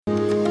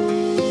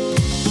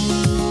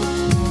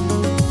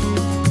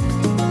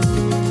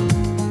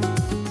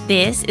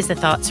This is the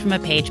Thoughts from a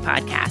Page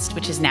podcast,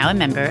 which is now a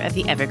member of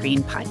the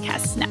Evergreen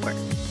Podcasts Network.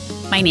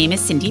 My name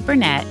is Cindy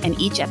Burnett, and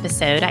each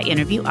episode I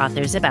interview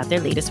authors about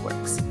their latest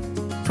works.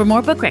 For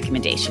more book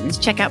recommendations,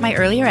 check out my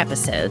earlier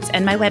episodes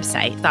and my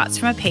website,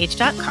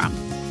 thoughtsfromapage.com,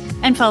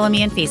 and follow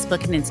me on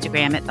Facebook and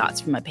Instagram at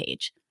Thoughts From A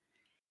Page.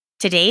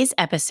 Today's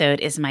episode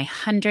is my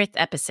 100th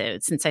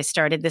episode since I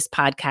started this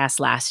podcast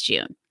last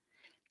June.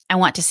 I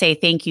want to say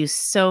thank you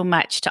so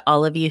much to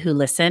all of you who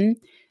listen.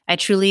 I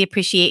truly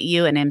appreciate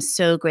you, and I'm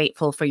so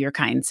grateful for your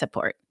kind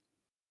support.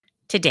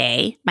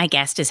 Today, my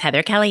guest is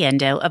Heather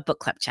Caliendo of Book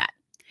Club Chat.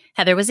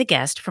 Heather was a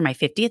guest for my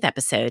 50th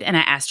episode, and I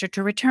asked her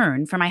to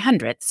return for my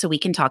 100th so we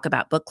can talk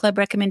about book club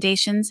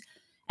recommendations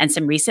and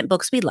some recent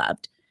books we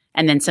loved,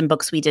 and then some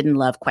books we didn't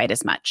love quite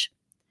as much.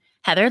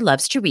 Heather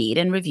loves to read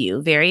and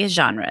review various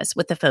genres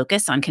with a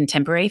focus on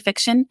contemporary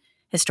fiction,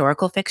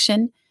 historical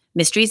fiction,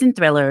 mysteries and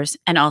thrillers,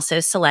 and also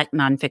select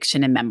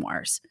nonfiction and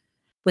memoirs.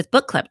 With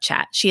Book Club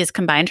Chat, she has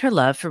combined her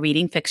love for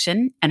reading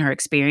fiction and her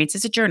experience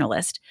as a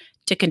journalist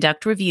to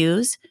conduct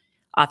reviews,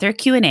 author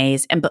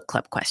Q&As, and book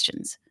club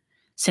questions.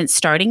 Since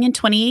starting in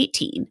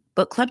 2018,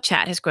 Book Club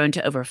Chat has grown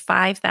to over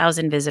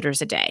 5,000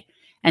 visitors a day,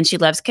 and she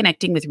loves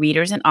connecting with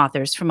readers and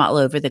authors from all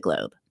over the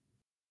globe.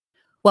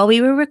 While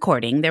we were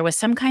recording, there was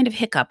some kind of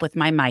hiccup with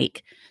my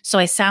mic, so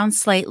I sound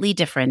slightly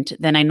different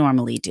than I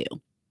normally do.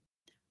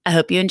 I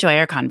hope you enjoy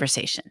our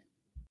conversation.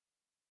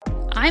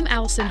 I'm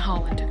Allison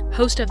Holland,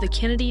 host of the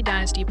Kennedy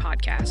Dynasty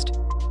podcast.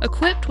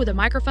 Equipped with a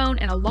microphone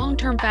and a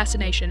long-term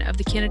fascination of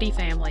the Kennedy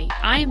family,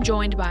 I am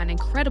joined by an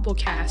incredible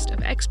cast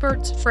of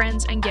experts,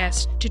 friends, and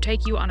guests to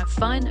take you on a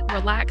fun,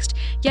 relaxed,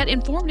 yet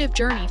informative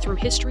journey through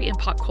history and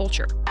pop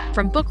culture.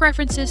 From book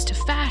references to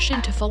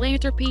fashion to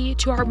philanthropy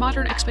to our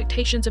modern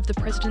expectations of the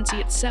presidency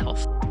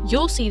itself,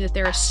 you'll see that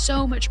there is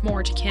so much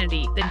more to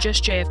Kennedy than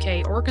just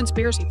JFK or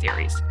conspiracy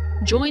theories.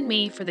 Join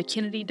me for the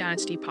Kennedy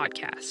Dynasty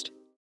podcast.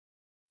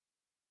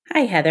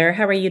 Hi, Heather.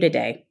 How are you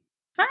today?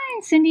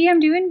 Hi, Cindy. I'm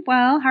doing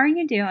well. How are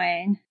you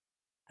doing?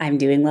 I'm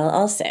doing well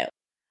also.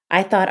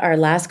 I thought our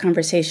last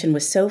conversation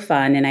was so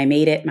fun, and I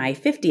made it my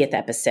 50th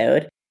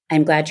episode.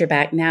 I'm glad you're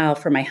back now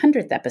for my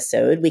 100th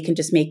episode. We can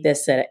just make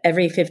this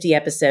every 50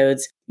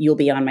 episodes, you'll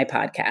be on my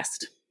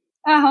podcast.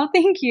 Oh,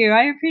 thank you.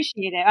 I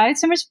appreciate it. I had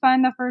so much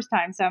fun the first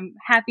time, so I'm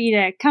happy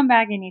to come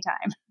back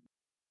anytime.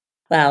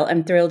 Well,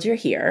 I'm thrilled you're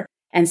here.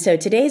 And so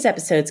today's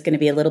episode is going to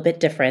be a little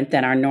bit different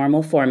than our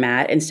normal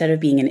format. Instead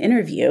of being an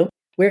interview,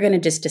 we're going to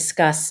just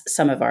discuss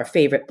some of our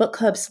favorite book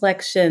club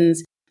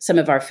selections, some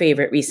of our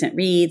favorite recent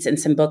reads, and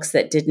some books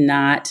that did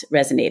not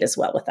resonate as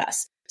well with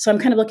us. So I'm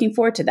kind of looking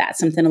forward to that,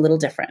 something a little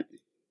different.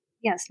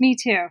 Yes, me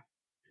too.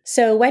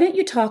 So why don't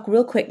you talk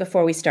real quick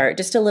before we start,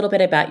 just a little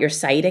bit about your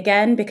site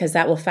again, because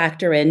that will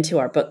factor into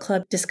our book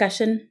club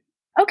discussion.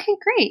 Okay,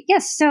 great.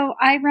 Yes. So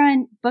I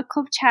run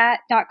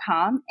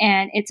bookclubchat.com,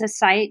 and it's a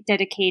site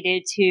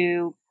dedicated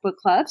to book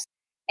clubs.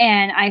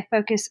 And I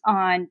focus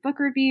on book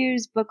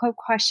reviews, book club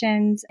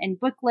questions, and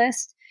book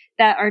lists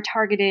that are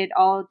targeted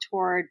all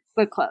toward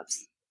book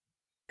clubs.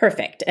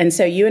 Perfect. And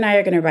so you and I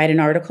are going to write an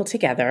article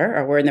together,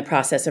 or we're in the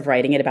process of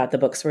writing it about the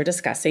books we're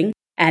discussing.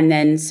 And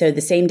then so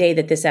the same day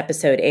that this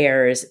episode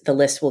airs, the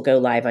list will go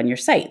live on your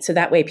site. So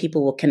that way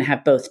people can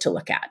have both to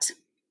look at.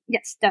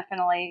 Yes,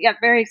 definitely. Yeah,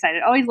 very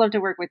excited. Always love to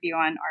work with you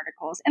on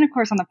articles and, of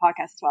course, on the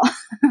podcast as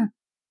well.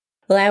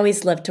 Well, I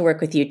always love to work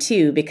with you,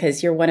 too,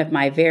 because you're one of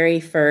my very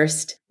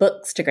first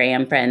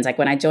Bookstagram friends. Like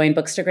when I joined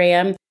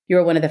Bookstagram, you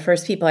were one of the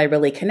first people I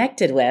really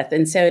connected with.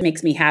 And so it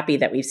makes me happy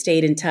that we've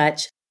stayed in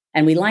touch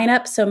and we line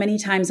up so many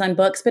times on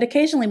books, but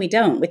occasionally we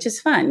don't, which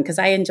is fun because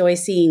I enjoy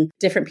seeing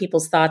different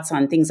people's thoughts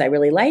on things I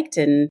really liked.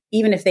 And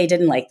even if they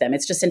didn't like them,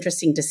 it's just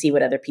interesting to see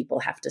what other people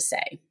have to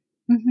say.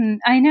 Mm-hmm.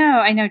 I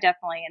know,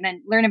 definitely. And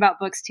then learn about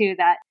books too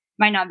that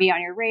might not be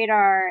on your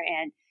radar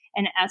and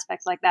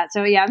aspects like that.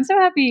 So yeah, I'm so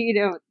happy,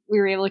 we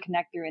were able to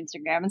connect through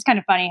Instagram. It's kind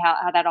of funny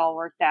how that all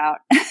worked out.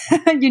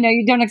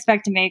 You don't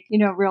expect to make,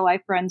 real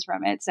life friends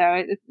from it. So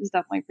it's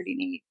definitely pretty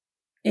neat.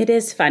 It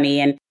is funny.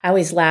 And I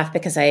always laugh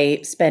because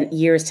I spent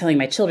years telling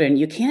my children,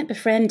 you can't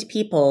befriend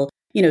people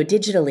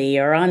digitally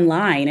or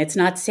online. It's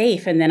not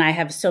safe. And then I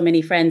have so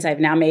many friends I've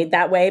now made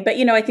that way. But,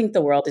 I think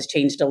the world has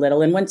changed a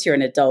little. And once you're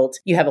an adult,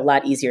 you have a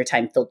lot easier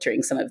time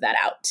filtering some of that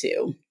out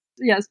too.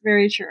 Yes,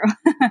 very true.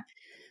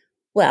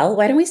 Well,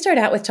 why don't we start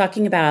out with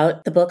talking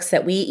about the books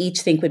that we each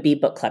think would be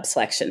book club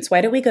selections?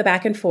 Why don't we go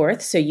back and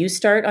forth? So you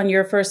start on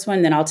your first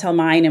one, then I'll tell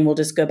mine, and we'll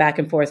just go back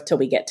and forth till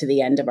we get to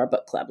the end of our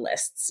book club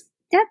lists.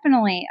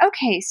 Definitely.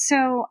 Okay,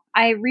 so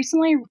I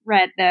recently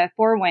read The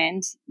Four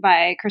Winds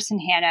by Kristen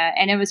Hanna,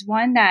 and it was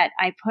one that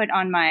I put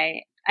on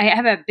I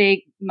have a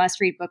big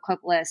must-read book club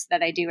list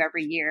that I do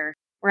every year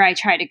where I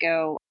try to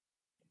go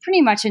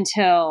pretty much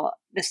until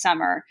the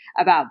summer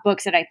about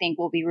books that I think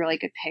will be really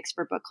good picks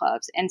for book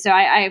clubs. And so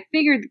I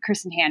figured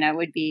Kristen Hanna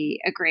would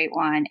be a great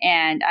one.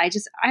 And I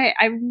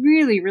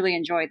really, really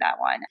enjoyed that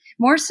one.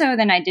 More so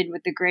than I did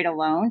with The Great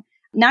Alone.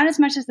 Not as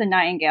much as The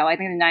Nightingale. I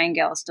think The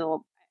Nightingale is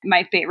still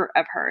my favorite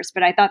of hers,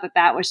 but I thought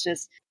that was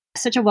just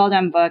such a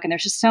well-done book. And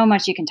there's just so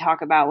much you can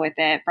talk about with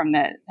it, from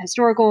the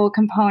historical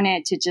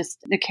component to just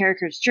the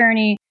character's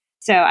journey.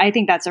 So I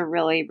think that's a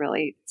really,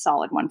 really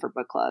solid one for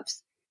book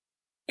clubs.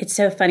 It's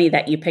so funny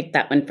that you picked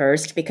that one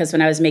first, because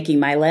when I was making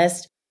my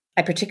list,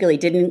 I particularly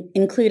didn't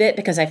include it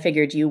because I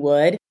figured you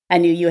would. I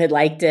knew you had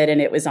liked it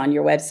and it was on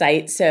your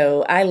website.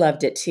 So I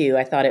loved it too.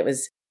 I thought it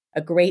was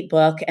a great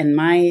book, and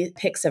my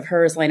picks of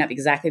hers line up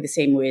exactly the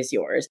same way as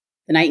yours.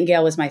 The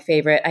Nightingale was my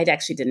favorite. I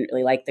actually didn't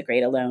really like The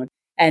Great Alone.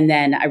 And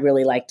then I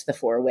really liked The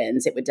Four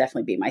Winds. It would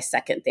definitely be my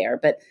second there.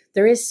 But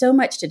there is so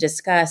much to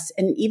discuss.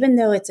 And even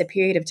though it's a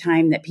period of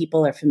time that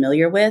people are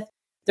familiar with,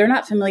 they're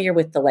not familiar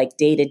with the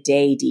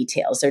day-to-day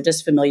details. They're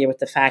just familiar with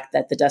the fact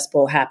that the Dust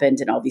Bowl happened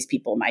and all these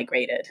people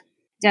migrated.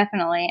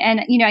 Definitely.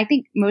 And, I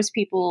think most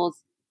people's,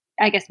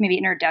 maybe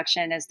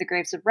introduction is The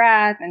Grapes of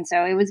Wrath. And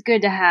so it was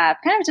good to have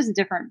kind of just a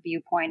different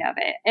viewpoint of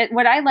it.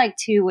 What I liked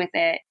too with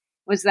it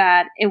was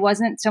that it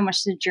wasn't so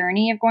much the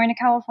journey of going to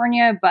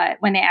California, but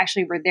when they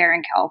actually were there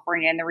in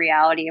California and the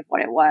reality of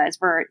what it was,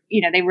 where,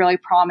 they really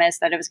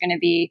promised that it was going to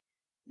be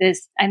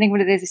this, I think, what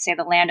did they say,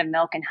 the land of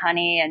milk and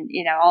honey and,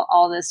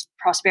 all this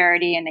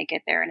prosperity, and they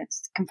get there and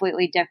it's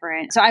completely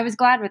different. So I was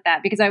glad with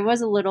that, because I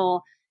was a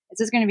little, is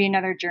this going to be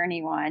another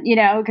journey one,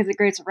 because The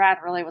Grapes of Wrath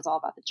really was all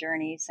about the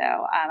journey. So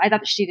I thought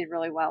that she did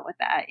really well with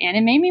that. And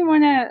it made me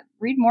want to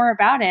read more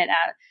about it.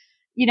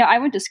 I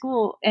went to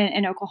school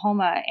in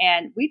Oklahoma,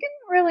 and we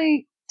didn't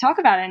really talk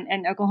about it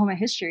in Oklahoma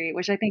history,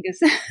 which I think is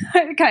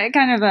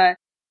kind of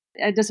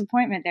a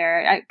disappointment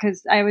there,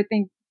 because I would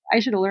think I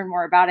should have learned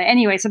more about it.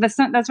 Anyway, so that's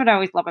what I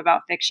always love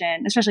about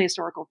fiction, especially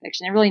historical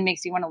fiction. It really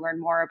makes you want to learn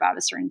more about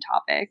a certain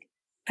topic.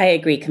 I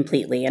agree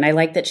completely. And I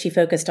like that she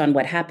focused on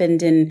what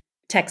happened in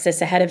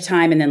Texas ahead of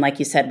time. And then, like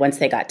you said, once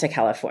they got to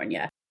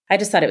California. I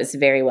just thought it was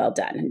very well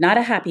done. Not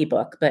a happy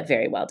book, but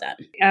very well done.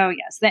 Oh,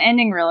 yes. The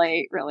ending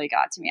really, really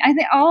got to me. I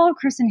think all of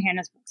Kristin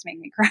Hannah's books make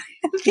me cry.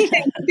 I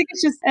think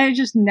it's just, I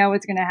just know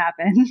it's going to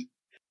happen.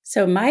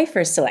 So my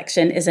first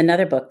selection is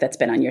another book that's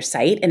been on your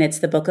site, and it's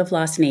The Book of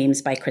Lost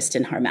Names by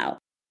Kristin Harmel.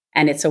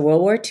 And it's a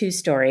World War II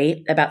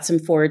story about some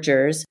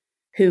foragers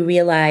who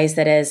realize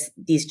that as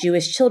these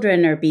Jewish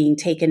children are being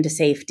taken to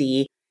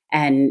safety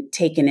and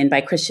taken in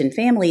by Christian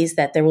families,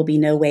 that there will be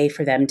no way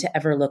for them to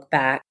ever look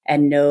back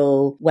and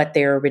know what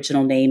their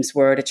original names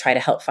were to try to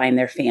help find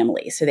their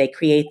family. So they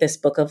create this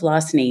Book of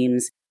Lost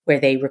Names where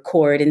they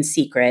record in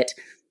secret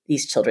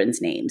these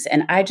children's names.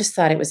 And I just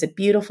thought it was a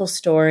beautiful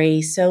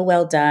story, so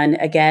well done.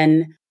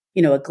 Again,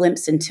 a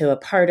glimpse into a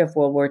part of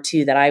World War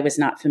II that I was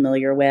not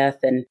familiar with.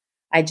 And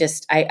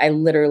I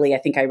literally, I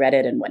think I read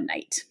it in one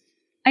night.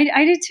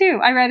 I did too.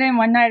 I read it in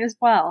one night as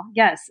well.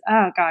 Yes.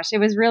 Oh gosh, it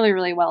was really,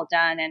 really well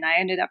done. And I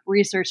ended up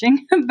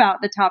researching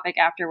about the topic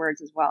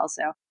afterwards as well.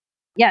 So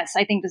yes,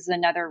 I think this is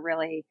another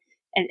really,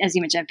 as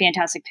you mentioned, a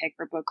fantastic pick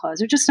for book clubs.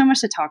 There's just so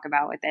much to talk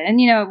about with it. And,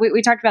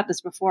 we talked about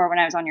this before when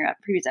I was on your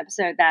previous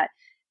episode, that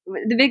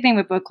the big thing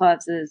with book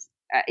clubs is,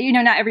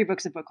 not every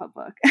book's a book club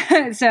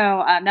book.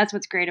 So that's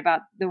what's great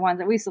about the ones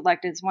that we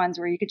selected, is ones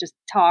where you could just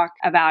talk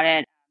about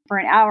it for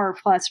an hour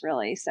plus,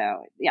 really.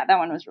 So yeah, that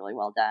one was really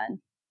well done.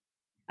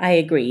 I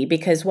agree,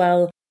 because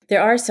while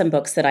there are some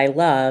books that I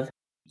love,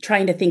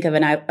 trying to think of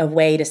a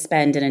way to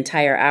spend an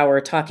entire hour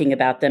talking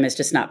about them is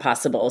just not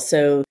possible.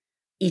 So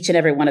each and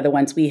every one of the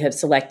ones we have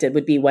selected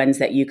would be ones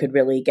that you could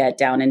really get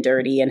down and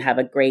dirty and have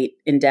a great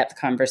in-depth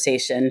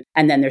conversation.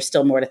 And then there's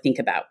still more to think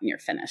about when you're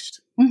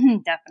finished. Mm-hmm,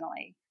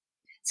 definitely.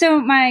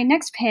 So my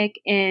next pick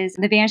is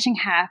The Vanishing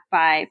Half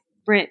by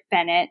Brit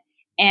Bennett.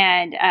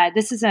 And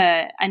this is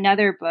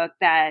another book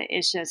that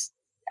is just,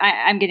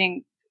 I'm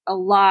getting a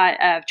lot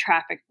of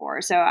traffic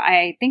for. So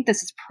I think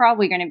this is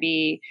probably going to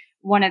be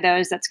one of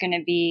those that's going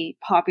to be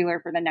popular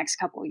for the next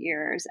couple of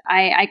years.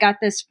 I got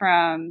this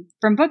from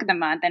Book of the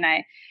Month, and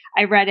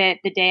I read it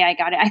the day I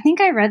got it. I think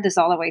I read this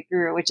all the way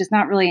through, which is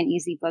not really an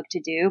easy book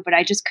to do, but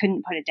I just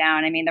couldn't put it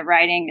down. I mean, the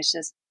writing is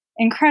just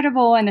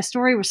incredible, and the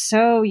story was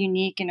so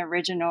unique and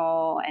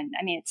original. And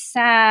I mean, it's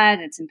sad,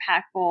 it's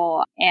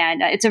impactful,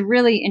 and it's a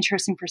really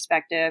interesting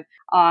perspective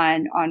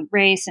on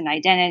race and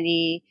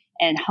identity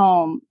and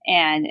home.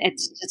 And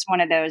it's just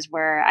one of those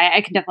where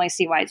I can definitely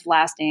see why it's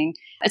lasting.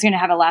 It's going to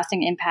have a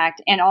lasting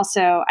impact. And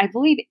also, I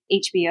believe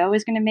HBO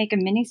is going to make a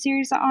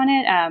miniseries on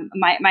it.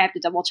 Might have to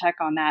double check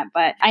on that.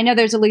 But I know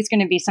there's at least going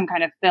to be some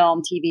kind of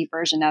film, TV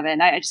version of it.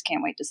 And I just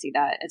can't wait to see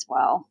that as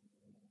well.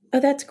 Oh,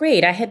 that's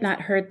great. I had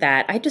not heard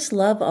that. I just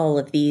love all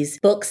of these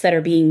books that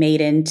are being made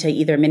into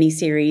either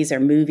miniseries or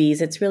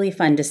movies. It's really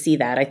fun to see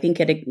that. I think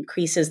it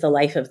increases the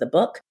life of the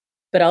book,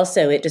 but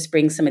also it just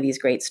brings some of these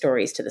great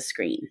stories to the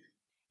screen.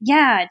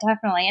 Yeah,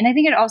 definitely. And I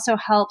think it also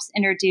helps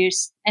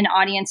introduce an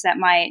audience that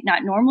might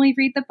not normally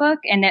read the book,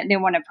 and that they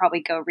want to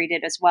probably go read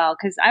it as well.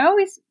 Because I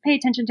always pay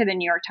attention to the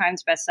New York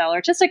Times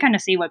bestseller just to kind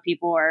of see what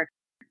people are,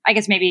 I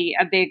guess maybe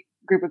a big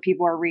group of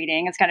people are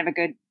reading. It's kind of a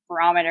good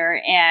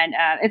barometer. And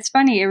it's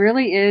funny. It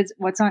really is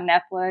what's on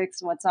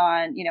Netflix, what's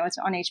on, what's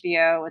on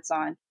HBO, what's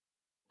on,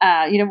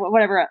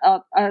 whatever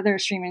other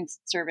streaming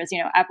service,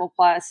 Apple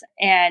Plus.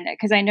 And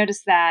because I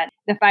noticed that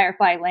The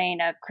Firefly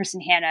Lane of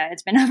Kristin Hannah,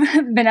 it's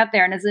been up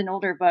there, and it's an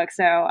older book.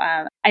 So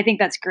I think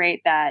that's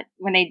great that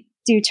when they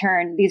do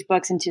turn these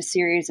books into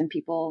series and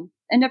people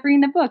end up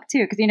reading the book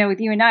too. Because, with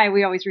you and I,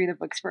 we always read the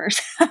books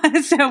first.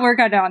 So we're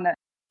kind of on the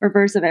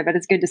reverse of it, but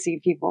it's good to see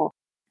people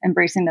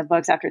embracing the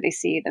books after they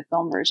see the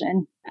film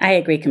version. I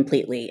agree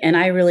completely. And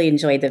I really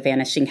enjoyed The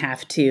Vanishing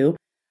Half too.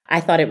 I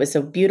thought it was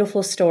a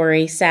beautiful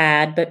story,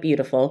 sad, but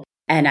beautiful.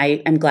 And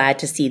I am glad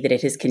to see that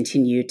it has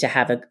continued to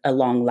have a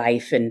long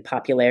life and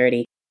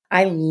popularity.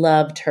 I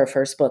loved her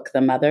first book,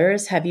 The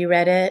Mothers. Have you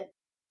read it?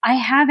 I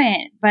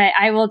haven't, but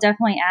I will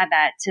definitely add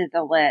that to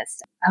the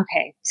list.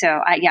 Okay. So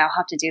I'll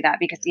have to do that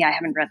because I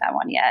haven't read that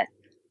one yet.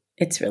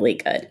 It's really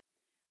good.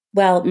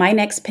 Well, my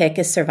next pick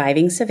is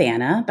Surviving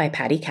Savannah by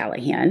Patti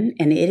Callahan,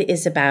 and it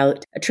is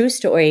about a true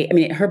story. I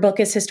mean, her book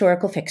is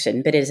historical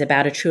fiction, but it is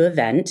about a true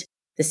event,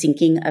 the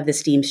sinking of the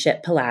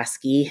steamship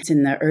Pulaski. It's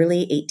in the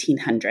early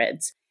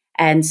 1800s.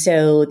 And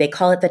so they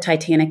call it the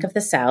Titanic of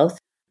the South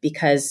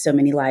because so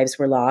many lives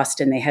were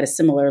lost, and they had a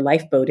similar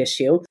lifeboat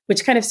issue,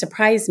 which kind of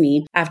surprised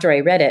me after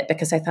I read it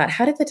because I thought,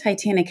 how did the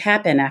Titanic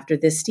happen after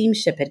this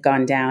steamship had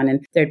gone down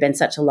and there had been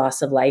such a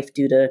loss of life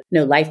due to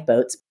no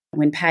lifeboats?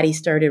 When Patti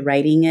started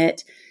writing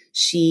it,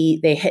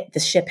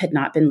 the ship had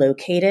not been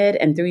located.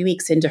 And 3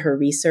 weeks into her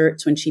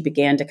research, when she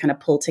began to kind of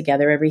pull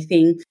together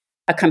everything,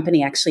 a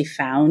company actually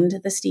found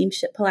the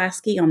steamship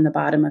Pulaski on the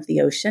bottom of the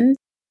ocean.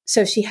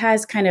 So she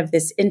has kind of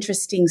this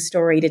interesting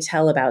story to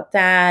tell about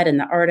that and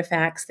the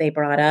artifacts they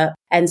brought up.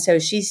 And so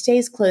she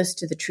stays close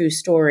to the true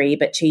story,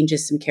 but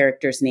changes some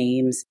characters'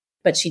 names.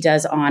 But she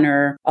does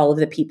honor all of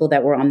the people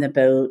that were on the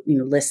boat,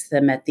 lists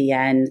them at the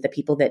end, the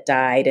people that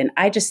died. And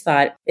I just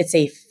thought it's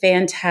a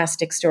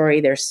fantastic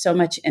story. There's so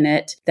much in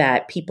it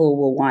that people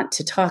will want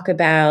to talk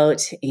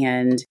about,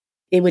 and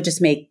it would just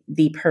make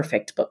the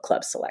perfect book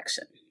club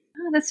selection.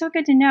 Oh, that's so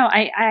good to know.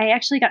 I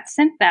actually got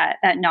sent that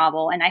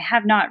novel, and I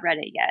have not read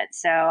it yet.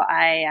 So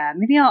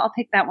maybe I'll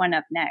pick that one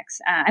up next.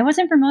 I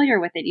wasn't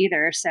familiar with it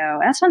either. So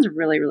that sounds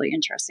really, really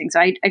interesting. So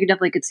I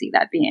definitely could see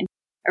that being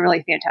a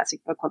really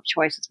fantastic book club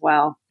choice as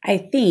well. I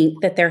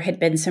think that there had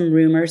been some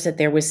rumors that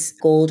there was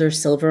gold or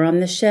silver on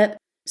the ship.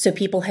 So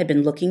people had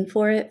been looking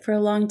for it for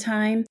a long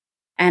time.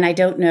 And I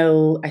don't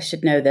know, I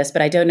should know this,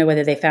 but I don't know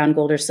whether they found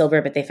gold or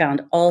silver, but they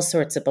found all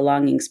sorts of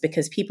belongings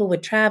because people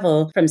would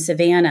travel from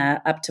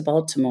Savannah up to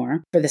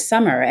Baltimore for the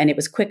summer, and it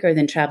was quicker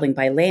than traveling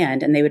by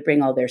land. And they would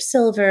bring all their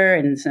silver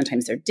and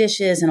sometimes their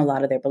dishes and a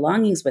lot of their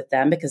belongings with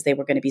them because they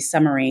were going to be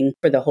summering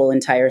for the whole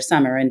entire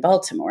summer in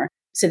Baltimore.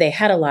 So they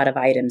had a lot of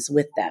items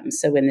with them.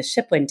 So when the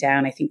ship went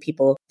down, I think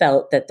people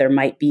felt that there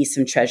might be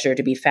some treasure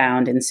to be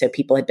found. And so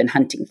people had been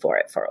hunting for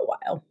it for a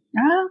while.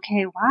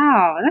 Okay.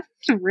 Wow.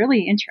 That's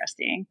really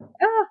interesting.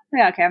 Oh,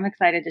 yeah. Okay. I'm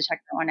excited to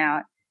check that one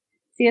out.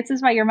 See, this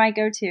is why you're my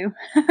go-to.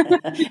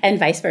 And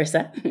vice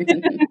versa.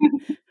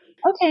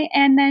 Okay.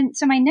 And then,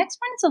 so my next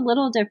one is a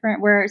little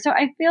different so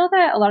I feel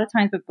that a lot of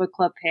times with book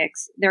club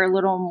picks, they're a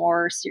little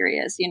more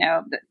serious.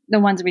 The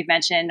ones we've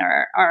mentioned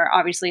are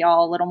obviously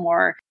all a little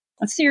more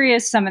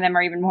serious. Some of them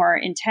are even more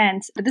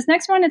intense. But this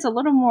next one is a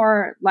little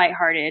more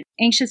lighthearted.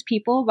 Anxious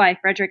People by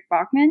Frederick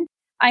Bachman.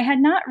 I had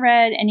not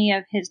read any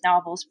of his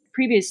novels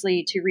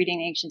previously to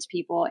reading Anxious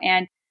People.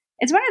 And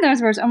it's one of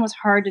those where it's almost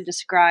hard to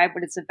describe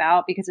what it's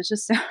about because it's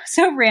just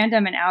so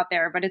random and out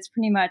there. But it's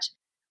pretty much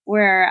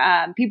where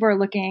people are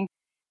looking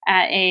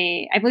at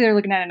I believe they're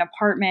looking at an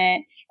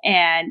apartment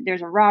and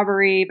there's a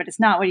robbery, but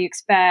it's not what you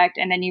expect.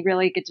 And then you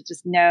really get to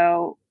just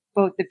know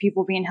both the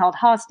people being held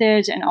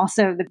hostage and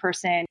also the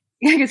person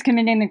is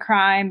committing the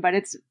crime, but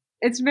it's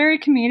very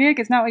comedic.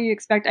 It's not what you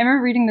expect. I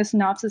remember reading the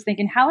synopsis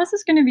thinking, how is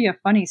this going to be a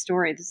funny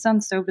story? This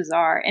sounds so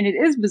bizarre. And it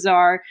is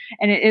bizarre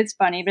and it is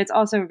funny, but it's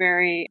also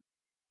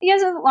he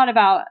has a lot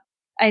about,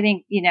 I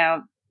think,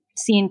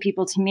 seeing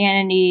people's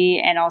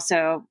humanity and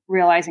also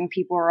realizing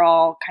people are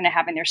all kind of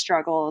having their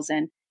struggles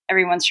and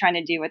everyone's trying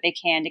to do what they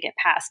can to get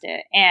past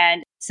it.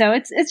 And so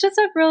it's just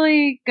a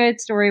really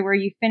good story where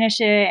you finish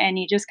it and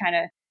you just kind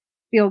of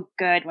feel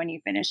good when you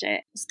finish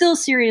it. Still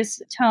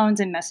serious tones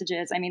and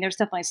messages. I mean, there's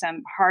definitely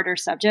some harder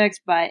subjects,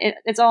 but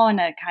it's all in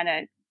a kind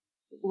of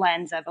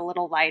lens of a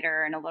little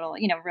lighter and a little,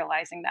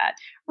 realizing that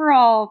we're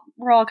all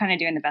kind of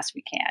doing the best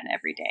we can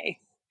every day.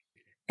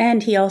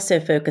 And he also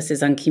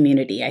focuses on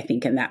community, I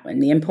think, in that one,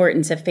 the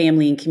importance of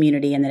family and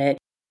community, and that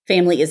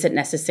family isn't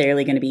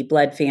necessarily going to be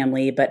blood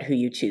family, but who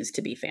you choose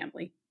to be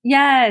family.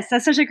 Yes,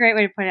 that's such a great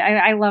way to put it.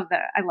 I love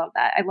that. I love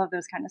that. I love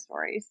those kind of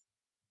stories.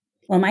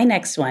 Well, my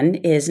next one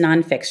is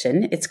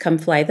nonfiction. It's Come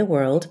Fly the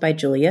World by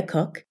Julia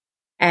Cook.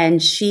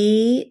 And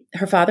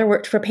her father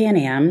worked for Pan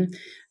Am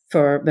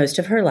for most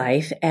of her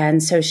life.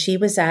 And so she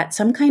was at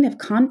some kind of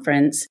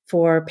conference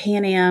for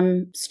Pan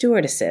Am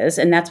stewardesses.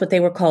 And that's what they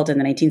were called in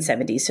the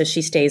 1970s. So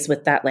she stays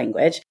with that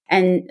language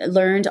and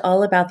learned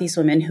all about these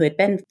women who had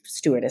been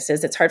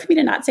stewardesses. It's hard for me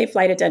to not say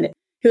flight attendant,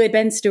 who had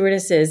been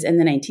stewardesses in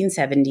the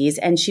 1970s.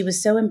 And she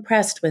was so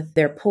impressed with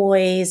their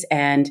poise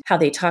and how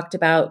they talked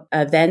about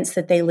events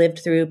that they lived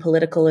through,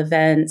 political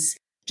events,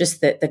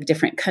 just the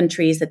different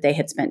countries that they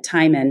had spent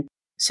time in.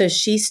 So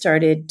she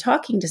started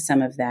talking to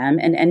some of them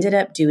and ended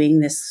up doing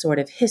this sort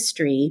of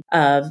history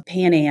of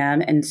Pan Am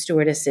and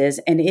stewardesses.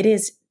 And it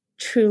is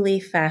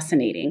truly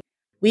fascinating.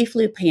 we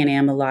flew Pan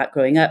Am a lot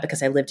growing up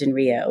because I lived in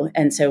Rio.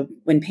 And so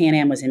when Pan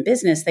Am was in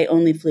business, they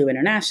only flew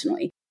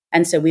internationally.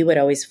 And so we would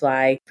always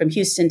fly from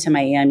Houston to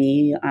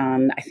Miami.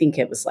 I think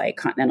it was like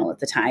Continental at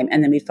the time.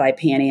 And then we'd fly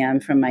Pan Am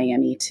from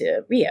Miami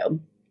to Rio.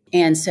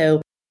 And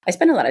so I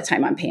spent a lot of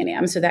time on Pan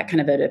Am. So that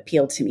kind of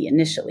appealed to me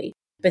initially.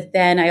 But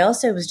then I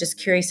also was just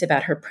curious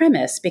about her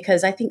premise,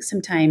 because I think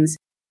sometimes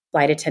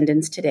flight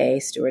attendants today,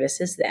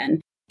 stewardesses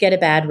then, get a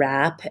bad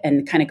rap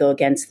and kind of go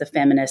against the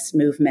feminist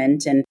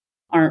movement and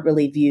aren't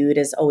really viewed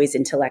as always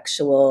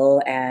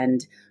intellectual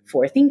and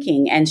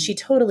forward-thinking. And she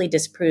totally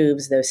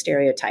disproves those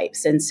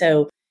stereotypes. And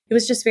so it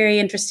was just very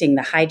interesting,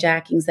 the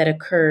hijackings that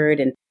occurred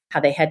and how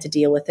they had to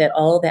deal with it,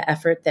 all the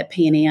effort that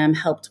Pan Am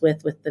helped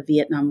with the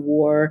Vietnam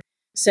War.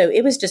 So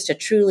it was just a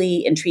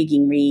truly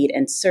intriguing read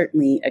and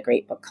certainly a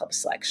great book club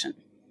selection.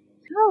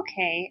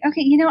 Okay.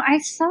 I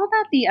saw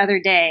that the other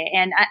day,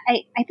 and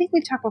I think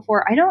we've talked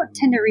before. I don't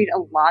tend to read a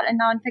lot of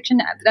nonfiction.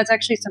 That's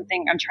actually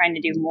something I'm trying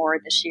to do more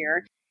this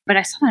year. But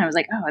I saw that and I was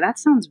like, oh, that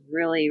sounds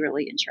really,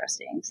 really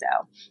interesting. So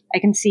I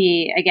can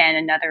see, again,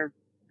 another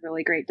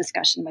really great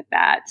discussion with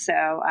that. So,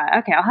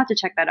 okay, I'll have to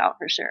check that out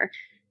for sure.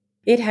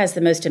 It has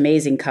the most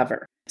amazing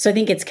cover. So I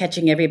think it's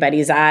catching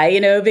everybody's eye,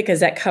 because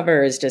that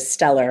cover is just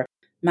stellar.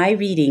 My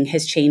reading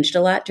has changed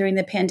a lot during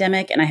the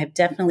pandemic, and I have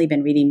definitely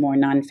been reading more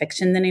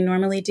nonfiction than I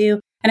normally do.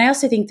 And I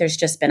also think there's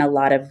just been a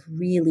lot of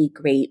really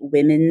great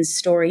women's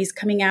stories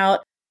coming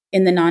out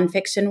in the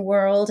nonfiction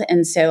world.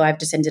 And so I've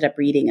just ended up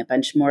reading a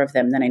bunch more of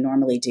them than I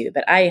normally do.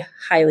 But I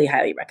highly,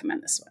 highly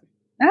recommend this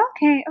one.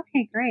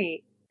 Okay,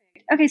 great.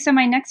 Okay, so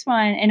my next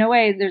one, in a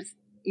way,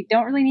 you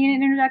don't really need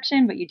an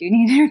introduction, but you do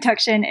need an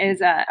introduction,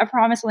 is A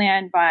Promised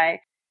Land by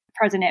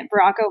President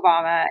Barack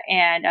Obama.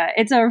 And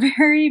it's a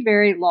very,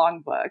 very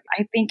long book.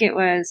 I think it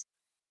was,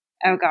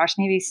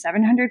 maybe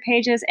 700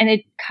 pages. And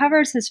it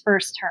covers his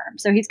first term.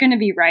 So he's going to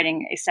be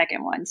writing a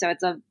second one. So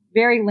it's a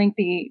very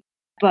lengthy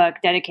book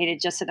dedicated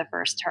just to the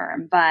first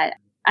term. But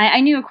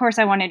I knew, of course,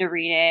 I wanted to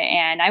read it.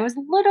 And I was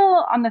a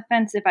little on the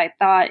fence if I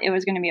thought it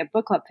was going to be a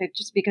book club pick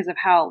just because of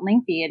how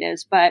lengthy it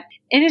is. But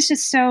it is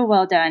just so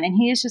well done. And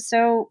he is just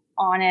so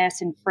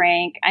honest and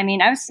frank. I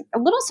mean, I was a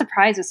little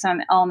surprised with some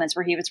elements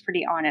where he was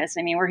pretty honest.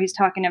 I mean, where he's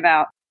talking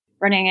about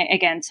running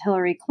against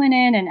Hillary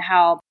Clinton and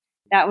how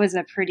that was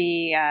a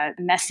pretty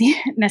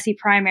messy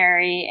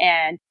primary.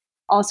 And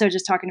also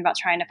just talking about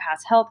trying to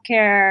pass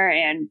healthcare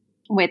and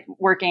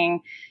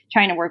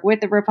trying to work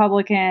with the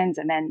Republicans,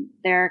 and then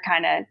they're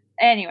kind of,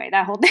 anyway,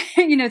 that whole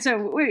thing,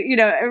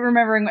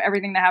 remembering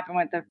everything that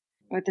happened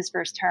with his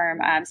first term.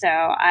 So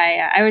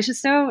I was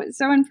just so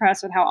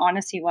impressed with how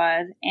honest he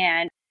was.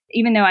 And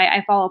even though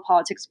I follow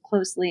politics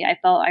closely, I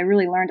felt I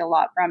really learned a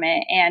lot from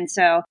it. And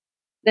so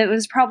that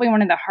was probably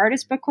one of the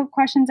hardest book club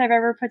questions I've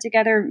ever put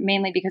together,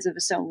 mainly because it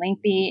was so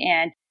lengthy,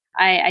 and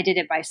I did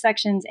it by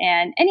sections.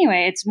 And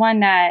anyway, it's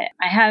one that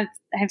I have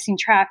seen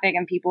traffic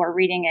and people are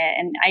reading it.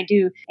 And I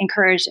do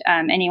encourage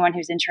anyone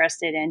who's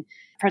interested in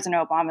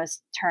President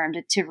Obama's term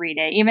to read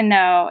it, even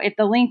though if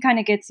the link kind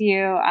of gets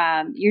you,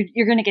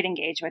 you're going to get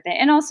engaged with it.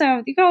 And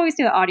also you can always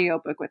do the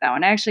audiobook with that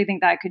one. I actually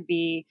think that could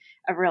be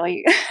a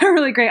really, a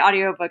really great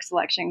audiobook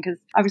selection, because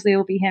obviously it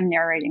will be him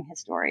narrating his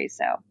story.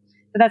 So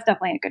that's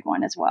definitely a good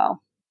one as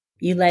well.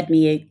 You led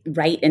me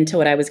right into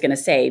what I was going to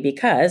say,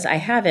 because I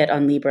have it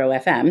on Libro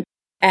FM.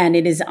 And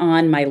it is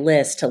on my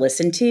list to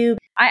listen to.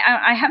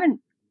 I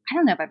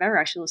don't know if I've ever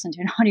actually listened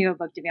to an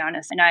audiobook, to be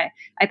honest. And I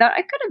thought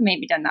I could have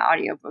maybe done the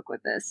audiobook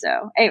with this.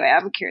 So anyway,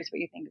 I'm curious what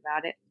you think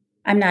about it.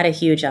 I'm not a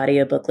huge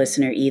audiobook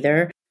listener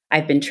either.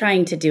 I've been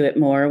trying to do it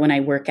more when I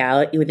work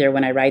out, either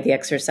when I ride the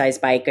exercise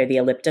bike or the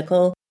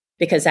elliptical,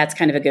 because that's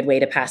kind of a good way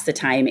to pass the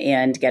time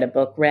and get a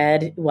book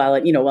read while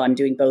I'm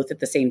doing both at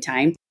the same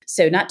time.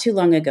 So not too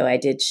long ago, I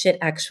did Shit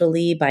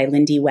Actually by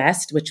Lindy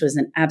West, which was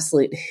an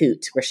absolute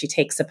hoot, where she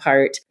takes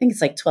apart, I think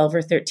it's like 12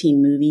 or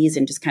 13 movies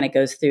and just kind of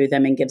goes through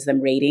them and gives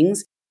them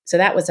ratings. So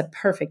that was a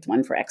perfect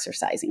one for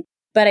exercising.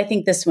 But I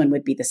think this one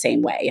would be the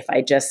same way. If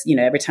I just,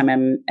 every time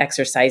I'm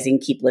exercising,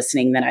 keep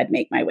listening, then I'd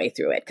make my way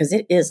through it, because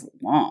it is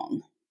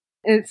long.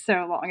 It's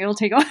so long. It'll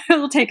take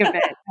a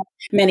bit.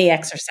 Many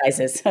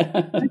exercises.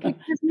 Okay,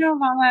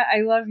 Mama,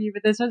 I love you,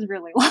 but this was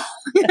really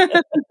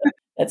long.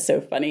 That's so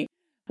funny.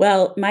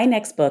 Well, my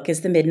next book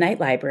is The Midnight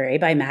Library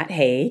by Matt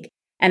Haig.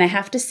 And I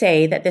have to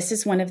say that this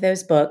is one of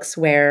those books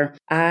where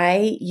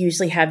I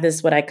usually have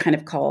this, what I kind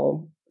of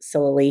call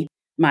sillily,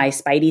 my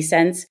spidey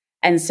sense.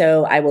 And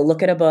so I will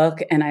look at a book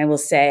and I will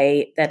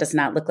say, that does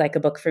not look like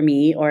a book for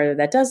me, or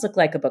that does look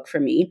like a book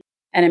for me.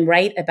 And I'm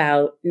right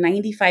about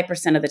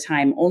 95% of the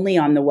time only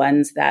on the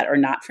ones that are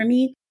not for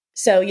me.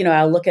 So,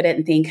 I'll look at it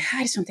and think,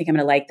 I just don't think I'm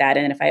going to like that.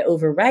 And if I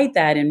override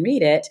that and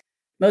read it,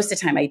 most of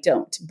the time I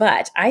don't.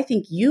 But I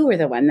think you were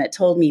the one that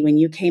told me when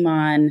you came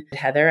on,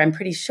 Heather, I'm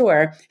pretty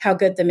sure, how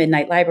good The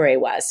Midnight Library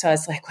was. So I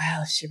was like,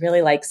 well, she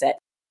really likes it.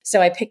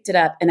 So I picked it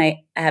up and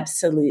I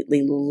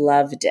absolutely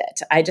loved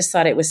it. I just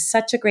thought it was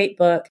such a great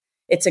book.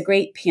 It's a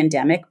great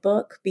pandemic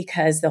book,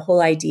 because the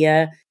whole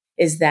idea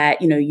is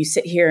that, you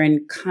sit here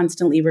and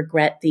constantly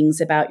regret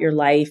things about your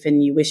life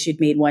and you wish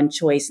you'd made one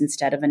choice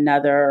instead of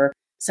another.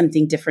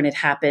 something different had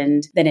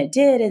happened than it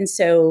did. And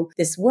so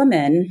this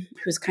woman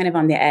who's kind of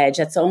on the edge,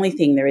 that's the only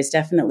thing. There is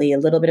definitely a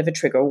little bit of a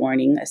trigger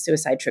warning, a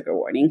suicide trigger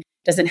warning.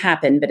 Doesn't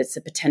happen, but it's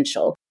a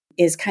potential,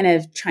 is kind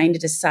of trying to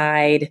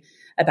decide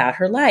about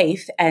her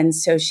life. And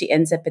so she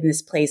ends up in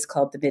this place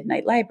called the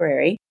Midnight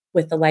Library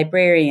with the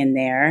librarian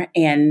there.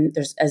 And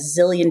there's a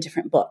zillion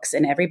different books.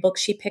 And every book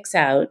she picks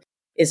out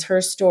is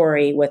her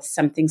story with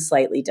something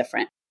slightly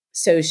different.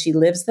 So she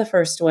lives the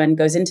first one,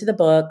 goes into the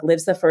book,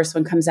 lives the first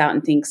one, comes out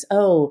and thinks,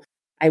 oh,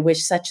 I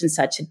wish such and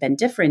such had been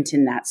different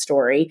in that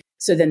story.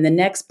 So then the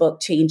next book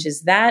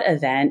changes that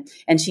event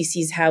and she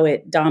sees how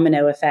it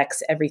domino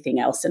affects everything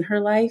else in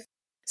her life.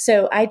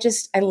 So I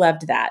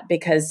loved that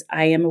because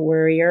I am a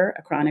worrier,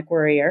 a chronic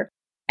worrier.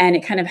 And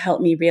it kind of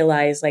helped me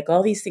realize like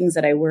all these things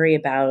that I worry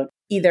about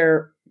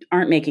either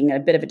aren't making a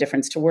bit of a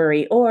difference to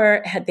worry,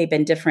 or had they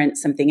been different,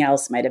 something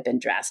else might have been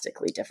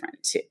drastically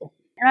different too.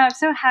 I'm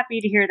so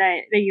happy to hear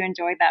that you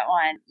enjoyed that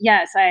one.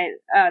 Yes,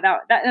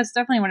 that's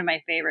definitely one of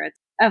my favorites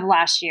of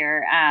last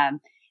year.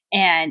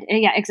 And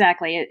yeah,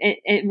 exactly.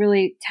 It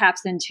really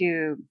taps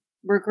into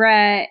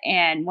regret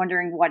and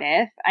wondering what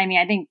if. I mean,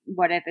 I think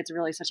what if, it's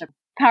really such a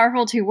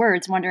powerful two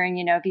words, wondering,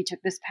 if you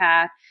took this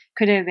path,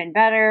 could it have been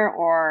better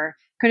or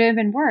could it have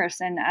been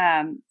worse? And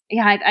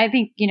I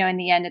think, in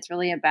the end, it's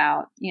really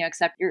about,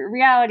 accept your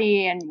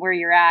reality and where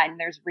you're at, and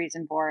there's a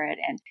reason for it.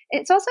 And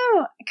it's also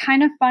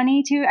kind of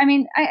funny too. I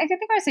mean, I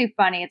think when I say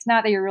funny, it's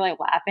not that you're really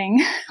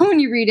laughing when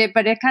you read it,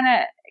 but it kind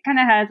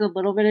of has a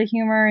little bit of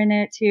humor in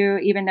it too,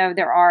 even though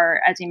there are,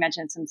 as you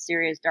mentioned, some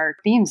serious dark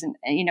themes and,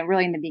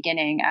 really in the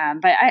beginning.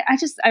 But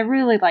I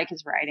really like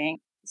his writing.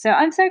 So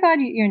I'm so glad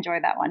you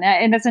enjoyed that one.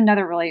 And that's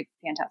another really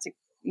fantastic,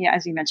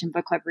 as you mentioned,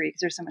 book club read,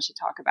 because there's so much to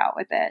talk about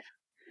with it.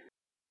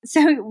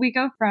 So we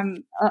go from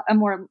a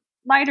more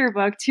lighter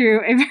book to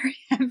a very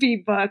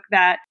heavy book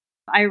that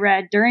I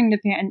read during the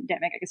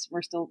pandemic. I guess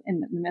we're still in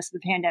the midst of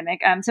the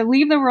pandemic. So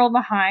Leave the World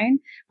Behind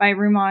by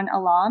Rumaan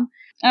Alam.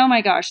 Oh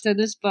my gosh. So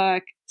this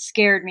book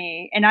scared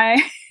me. And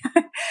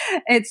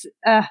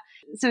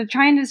so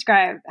trying to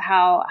describe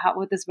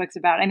what this book's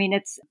about. I mean,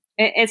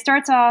 it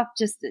starts off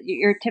just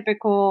your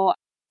typical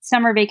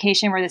summer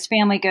vacation where this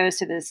family goes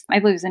to this, I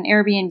believe it's an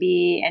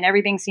Airbnb, and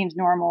everything seems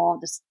normal.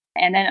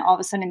 And then all of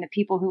a sudden the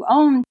people who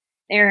own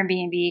the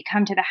Airbnb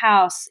come to the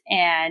house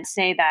and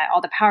say that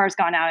all the power's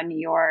gone out in New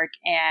York.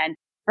 And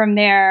from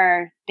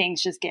there,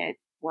 things just get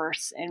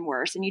worse and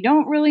worse. And you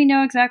don't really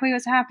know exactly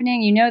what's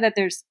happening. You know that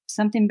there's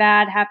something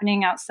bad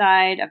happening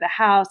outside of the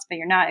house, but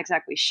you're not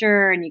exactly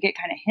sure. And you get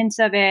kind of hints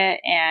of it.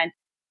 And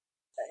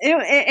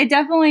it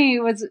definitely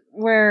was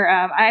where,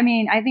 I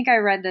think I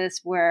read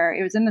this where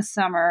it was in the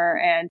summer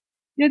and,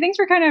 things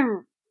were kind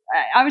of,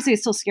 obviously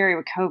it's still scary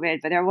with COVID,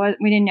 but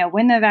we didn't know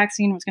when the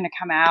vaccine was going to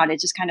come out. It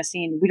just kind of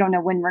seemed, we don't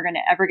know when we're going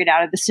to ever get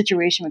out of the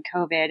situation with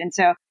COVID. And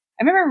so I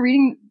remember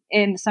reading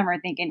in the summer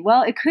thinking,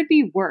 well, it could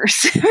be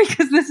worse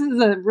because this is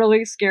a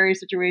really scary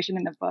situation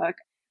in the book.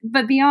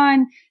 But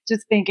beyond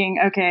just thinking,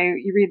 okay,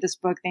 you read this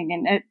book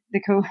thinking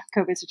the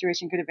COVID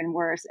situation could have been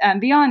worse.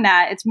 Beyond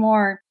that, it's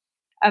more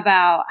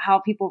about how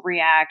people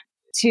react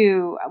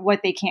to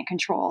what they can't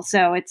control.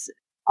 So it's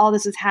all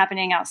this is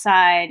happening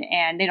outside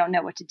and they don't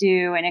know what to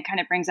do. And it kind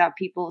of brings out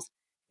people's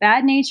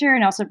bad nature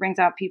and also brings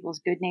out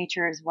people's good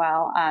nature as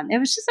well. It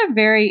was just a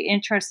very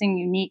interesting,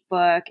 unique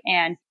book.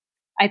 And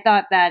I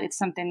thought that it's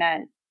something that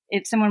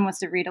if someone wants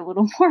to read a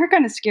little more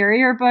kind of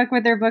scarier book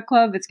with their book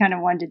club, it's kind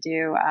of one to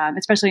do,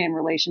 especially in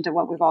relation to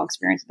what we've all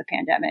experienced with the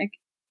pandemic.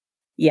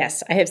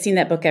 Yes, I have seen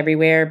that book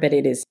everywhere, but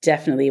it is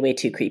definitely way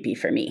too creepy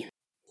for me.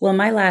 Well,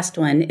 my last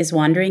one is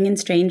Wandering in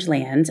Strange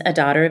Lands, A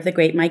Daughter of the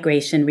Great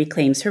Migration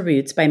Reclaims Her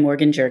Roots by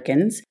Morgan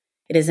Jerkins.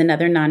 It is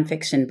another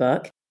nonfiction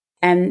book.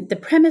 And the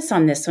premise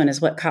on this one is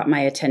what caught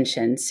my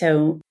attention.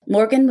 So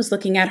Morgan was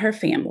looking at her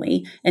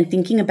family and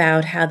thinking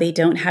about how they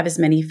don't have as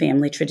many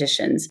family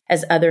traditions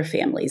as other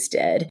families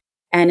did,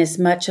 and as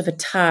much of a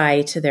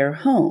tie to their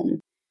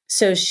home.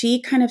 So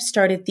she kind of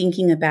started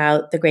thinking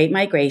about the Great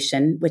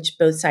Migration, which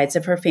both sides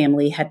of her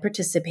family had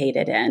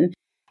participated in,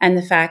 and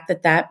the fact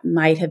that that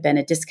might have been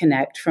a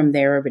disconnect from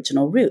their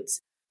original roots.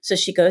 So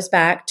she goes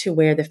back to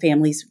where the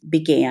families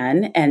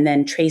began and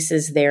then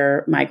traces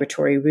their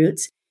migratory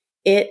roots.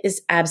 It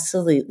is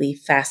absolutely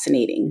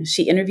fascinating.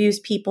 She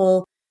interviews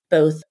people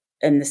both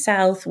in the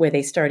South where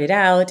they started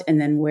out and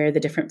then where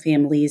the different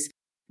families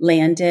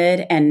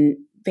landed and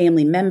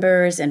family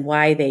members and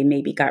why they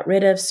maybe got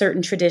rid of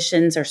certain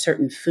traditions or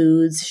certain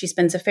foods. She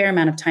spends a fair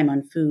amount of time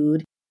on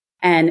food.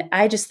 And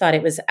I just thought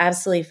it was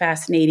absolutely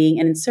fascinating.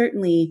 And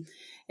certainly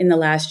in the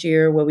last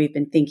year where we've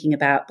been thinking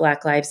about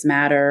Black Lives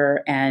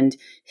Matter and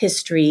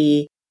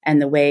history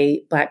and the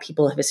way Black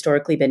people have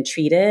historically been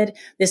treated,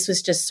 this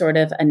was just sort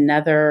of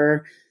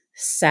another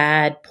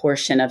sad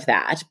portion of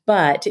that.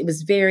 But it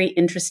was very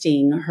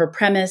interesting. Her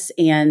premise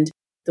and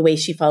the way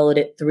she followed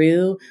it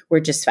through were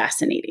just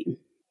fascinating.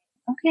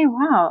 Okay,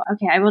 wow.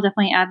 Okay, I will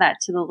definitely add that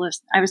to the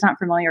list. I was not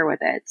familiar with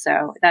it,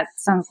 so that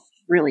sounds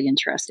really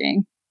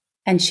interesting.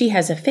 And she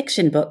has a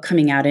fiction book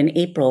coming out in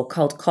April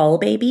called Call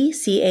Baby,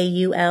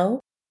 Caul.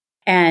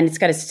 And it's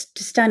got a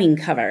stunning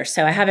cover.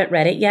 So I haven't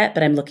read it yet,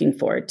 but I'm looking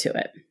forward to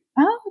it.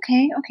 Oh,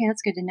 okay. Okay,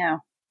 that's good to know.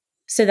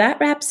 So that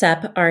wraps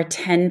up our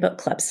 10 book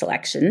club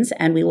selections,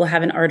 and we will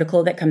have an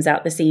article that comes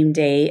out the same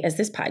day as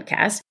this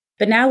podcast.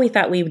 But now we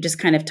thought we would just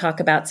kind of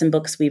talk about some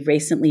books we've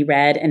recently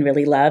read and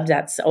really loved.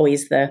 That's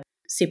always the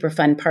super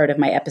fun part of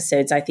my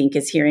episodes, I think,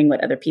 is hearing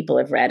what other people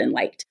have read and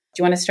liked.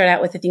 Do you want to start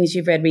out with the things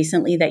you've read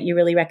recently that you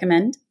really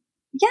recommend?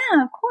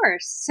 Yeah, of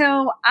course.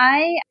 So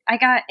I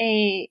got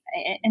an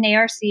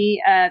ARC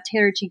of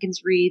Taylor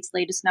Jenkins Reid's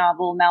latest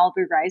novel,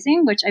 Malibu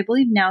Rising, which I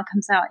believe now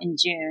comes out in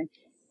June.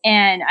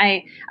 And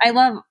I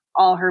love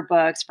all her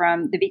books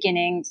from the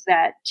beginnings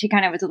that she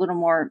kind of was a little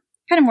more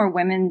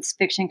women's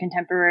fiction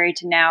contemporary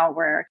to now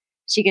where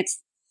she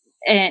gets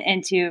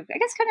into, I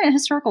guess, kind of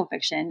historical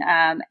fiction,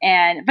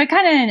 but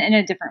kind of in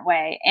a different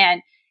way.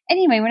 And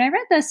anyway, when I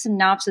read the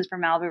synopsis for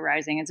Malibu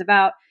Rising, it's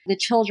about the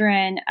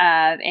children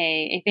of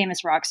a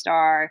famous rock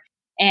star,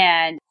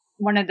 and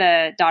one of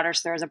the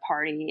daughters throws a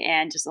party,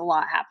 and just a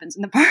lot happens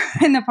in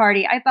the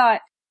party. I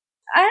thought,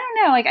 I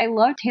don't know, like I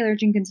love Taylor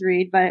Jenkins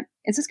Reid, but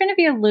is this going to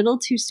be a little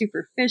too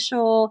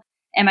superficial?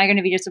 Am I going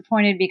to be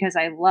disappointed because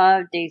I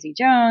loved Daisy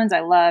Jones?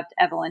 I loved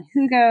Evelyn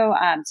Hugo,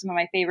 some of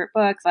my favorite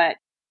books. But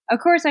of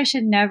course, I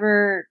should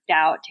never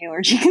doubt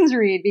Taylor Jenkins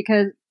Reid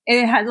because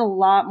it has a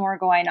lot more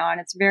going on.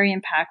 It's very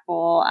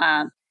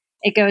impactful.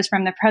 It goes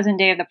from the present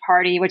day of the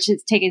party, which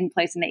is taking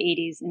place in the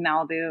 80s in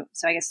Malibu.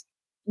 So I guess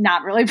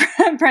not really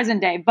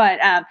present day, but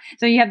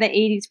so you have the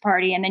 80s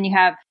party, and then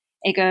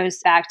it goes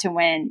back to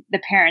when the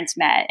parents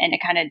met, and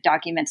it kind of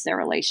documents their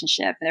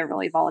relationship, their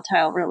really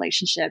volatile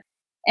relationship.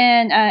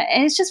 And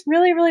it's just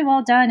really, really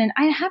well done. And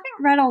I haven't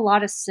read a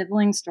lot of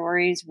sibling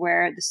stories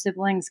where the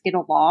siblings get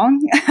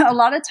along. A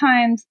lot of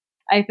times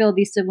I feel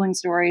these sibling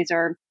stories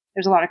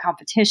there's a lot of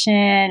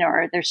competition,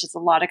 or there's just a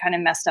lot of kind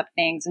of messed up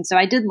things. And so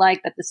I did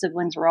like that the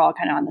siblings were all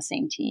kind of on the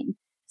same team.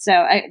 So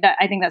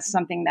I think that's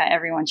something that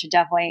everyone should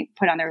definitely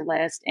put on their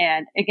list.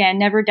 And again,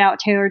 never doubt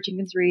Taylor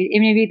Jenkins Reid.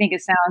 Even if you think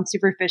it sounds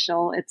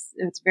superficial,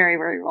 it's very,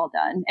 very well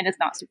done, and it's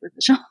not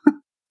superficial.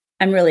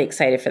 I'm really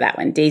excited for that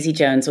one. Daisy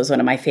Jones was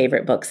one of my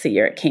favorite books the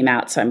year it came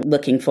out, so I'm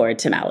looking forward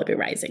to Malibu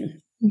Rising.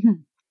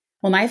 Mm-hmm.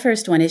 Well, my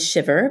first one is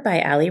Shiver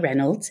by Ali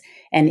Reynolds,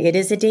 and it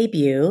is a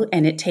debut,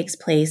 and it takes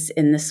place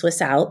in the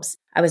Swiss Alps.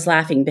 I was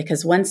laughing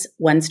because once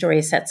one story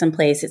is set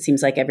someplace, it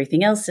seems like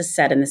everything else is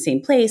set in the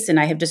same place, and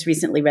I have just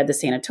recently read The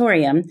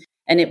Sanatorium,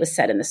 and it was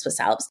set in the Swiss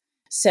Alps.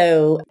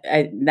 So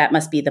that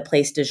must be the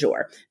place du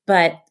jour.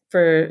 But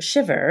for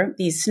Shiver,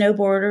 these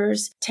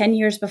snowboarders 10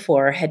 years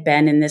before had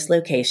been in this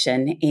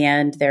location,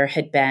 and there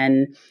had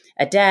been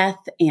a death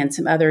and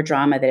some other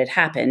drama that had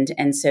happened.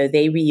 And so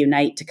they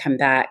reunite to come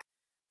back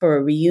for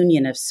a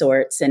reunion of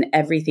sorts, and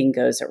everything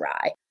goes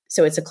awry.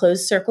 So it's a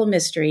closed circle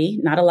mystery,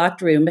 not a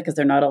locked room because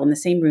they're not all in the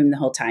same room the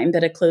whole time,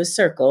 but a closed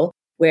circle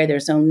where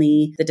there's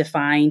only the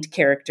defined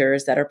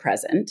characters that are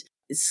present.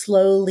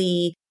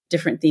 Slowly,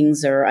 different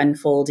things are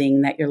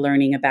unfolding that you're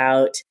learning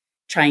about,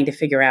 trying to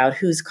figure out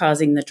who's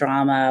causing the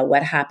drama,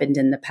 what happened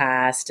in the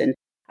past. And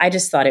I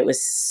just thought it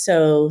was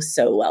so,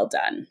 so well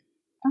done.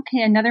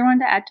 Okay, another one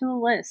to add to the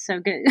list. So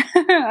good.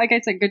 Like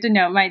I said, good to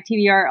know. My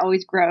TBR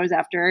always grows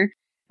after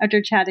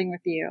chatting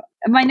with you.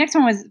 My next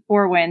one was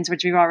Four Winds,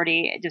 which we've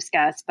already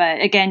discussed. But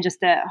again,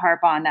 just to harp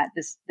on that,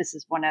 this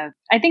is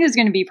I think it's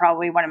going to be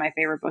probably one of my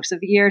favorite books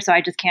of the year. So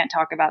I just can't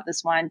talk about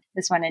this one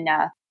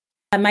enough.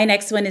 My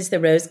next one is The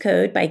Rose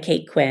Code by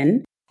Kate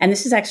Quinn. And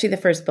this is actually the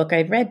first book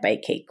I've read by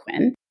Kate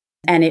Quinn.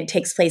 And it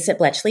takes place at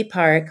Bletchley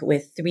Park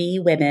with three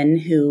women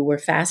who were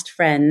fast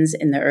friends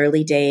in the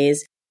early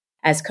days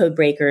as code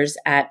breakers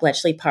at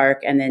Bletchley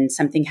Park, and then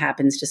something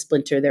happens to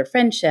splinter their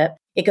friendship.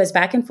 It goes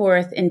back and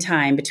forth in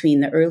time between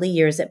the early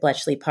years at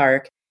Bletchley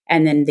Park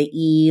and then the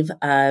eve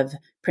of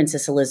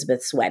Princess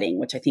Elizabeth's wedding,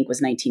 which I think was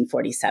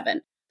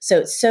 1947. So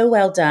it's so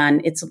well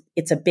done.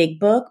 It's a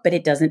big book, but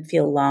it doesn't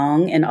feel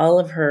long. And all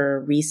of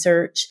her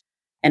research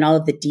and all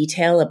of the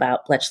detail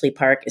about Bletchley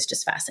Park is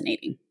just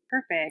fascinating.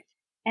 Perfect.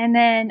 And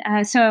then,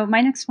 so my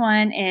next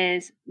one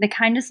is The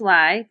Kindest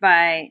Lie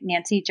by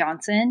Nancy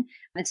Johnson.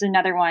 It's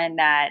another one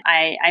that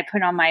I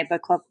put on my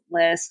book club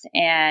list,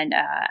 and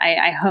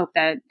I hope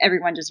that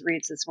everyone just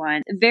reads this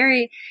one.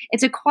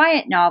 It's a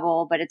quiet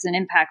novel, but it's an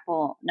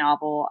impactful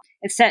novel.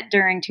 It's set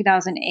during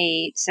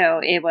 2008, so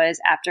it was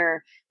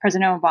after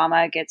President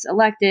Obama gets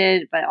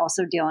elected, but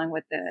also dealing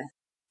with the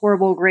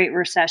horrible Great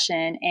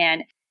Recession.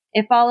 And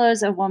it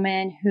follows a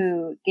woman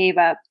who gave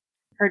up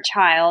her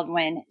child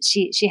when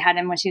she had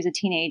him when she was a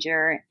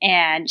teenager,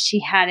 and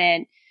she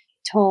hadn't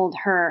told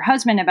her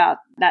husband about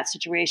that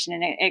situation,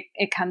 and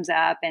it comes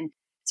up. And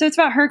so it's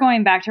about her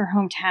going back to her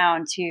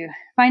hometown to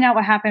find out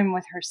what happened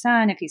with her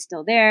son, if he's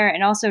still there,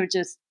 and also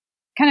just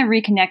kind of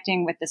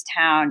reconnecting with this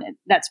town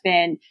that's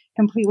been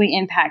completely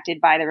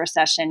impacted by the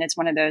recession. It's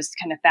one of those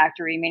kind of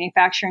factory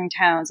manufacturing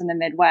towns in the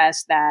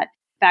Midwest that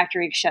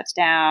factory shuts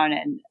down,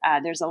 and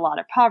there's a lot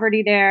of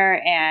poverty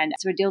there. And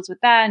so it deals with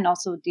that, and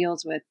also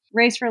deals with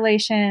race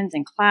relations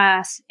and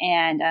class.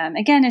 And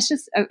again, it's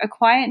just a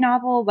quiet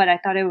novel, but I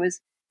thought it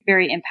was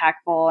very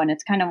impactful. And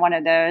it's kind of one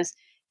of those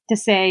to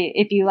say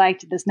if you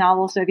liked this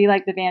novel. So if you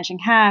like The Vanishing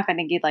Half, I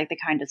think you'd like The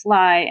Kindest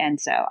Lie. And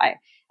so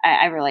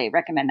I really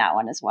recommend that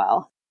one as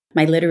well.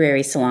 My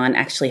literary salon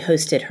actually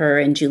hosted her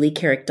and Julie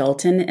Carrick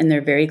Dalton, and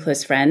they're very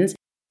close friends.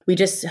 We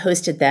just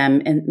hosted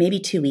them maybe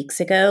 2 weeks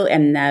ago,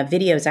 and the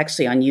video is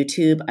actually on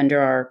YouTube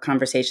under our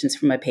Conversations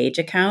from a Page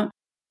account.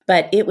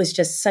 But it was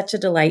just such a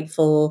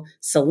delightful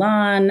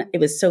salon. It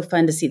was so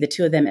fun to see the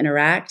two of them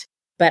interact.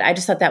 But I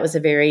just thought that was a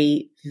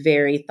very,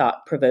 very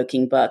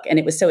thought-provoking book. And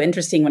it was so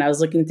interesting when I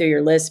was looking through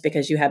your list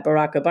because you had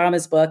Barack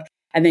Obama's book,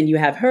 and then you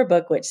have her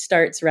book, which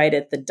starts right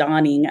at the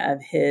dawning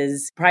of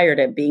his prior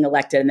to being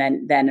elected,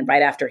 and then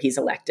right after he's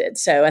elected.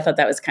 So I thought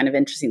that was kind of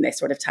interesting. They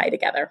sort of tie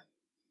together.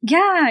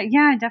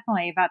 Yeah,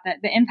 definitely about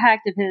the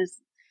impact of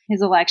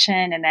his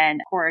election, and then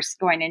of course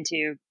going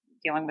into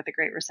dealing with the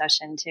Great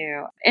Recession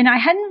too. And I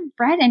hadn't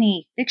read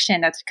any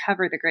fiction that's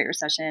covered the Great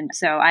Recession.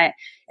 So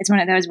it's one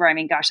of those where, I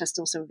mean, gosh, that's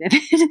still so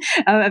vivid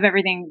of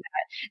everything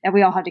that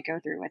we all had to go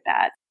through with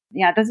that.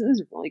 Yeah, this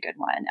is a really good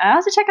one. I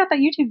also check out that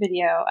YouTube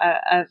video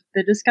of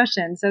the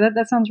discussion. So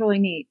that sounds really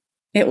neat.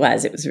 It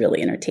was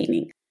really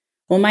entertaining.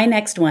 Well, my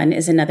next one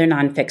is another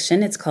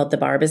nonfiction. It's called The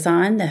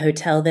Barbizon, the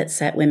Hotel That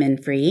Set Women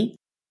Free.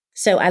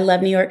 So I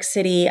love New York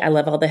City. I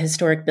love all the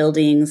historic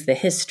buildings, the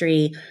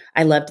history.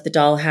 I loved The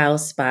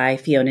Dollhouse by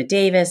Fiona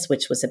Davis,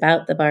 which was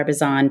about the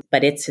Barbizon,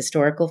 but it's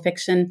historical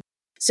fiction.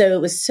 So it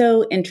was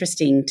so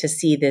interesting to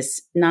see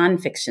this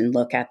nonfiction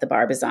look at the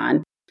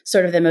Barbizon,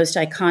 sort of the most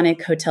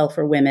iconic hotel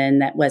for women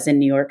that was in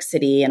New York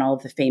City and all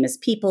of the famous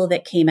people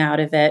that came out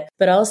of it.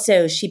 But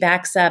also she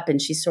backs up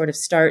and she sort of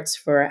starts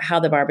for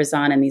how the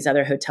Barbizon and these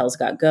other hotels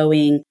got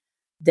going.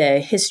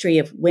 The history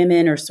of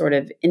women are sort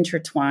of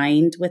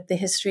intertwined with the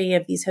history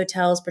of these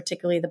hotels,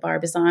 particularly the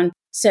Barbizon.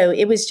 So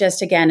it was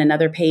just, again,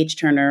 another page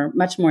turner,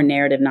 much more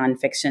narrative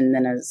nonfiction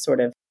than a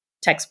sort of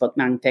textbook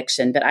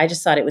nonfiction. But I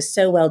just thought it was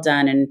so well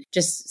done and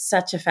just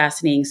such a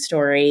fascinating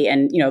story,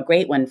 and, a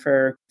great one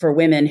for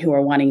women who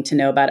are wanting to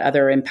know about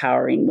other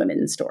empowering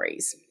women's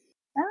stories.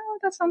 Oh,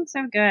 that sounds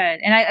so good.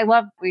 And I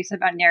love what you said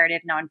about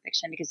narrative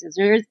nonfiction, because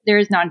there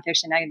is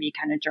nonfiction that can be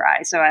kind of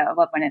dry. So I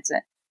love when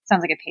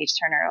sounds like a page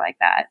turner like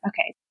that.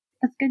 Okay.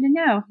 That's good to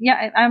know.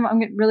 Yeah, I'm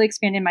really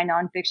expanding my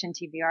nonfiction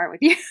TBR with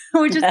you,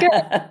 which is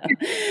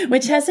good.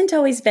 Which hasn't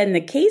always been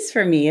the case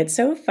for me. It's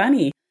so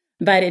funny.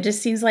 But it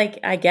just seems like,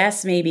 I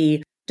guess,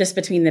 maybe just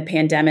between the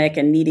pandemic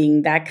and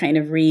needing that kind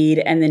of read,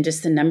 and then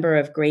just the number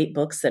of great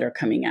books that are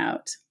coming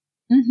out.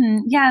 Mm-hmm.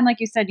 Yeah. And like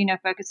you said,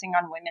 focusing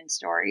on women's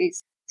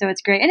stories. So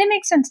it's great. And it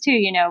makes sense too,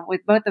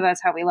 with both of us,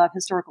 how we love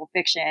historical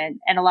fiction.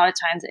 And a lot of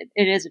times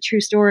it is a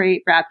true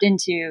story wrapped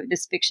into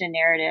this fiction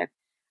narrative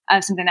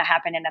of something that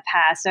happened in the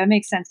past. So it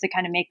makes sense to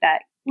kind of make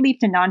that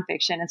leap to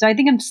nonfiction. And so I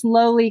think I'm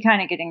slowly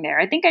kind of getting there.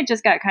 I think I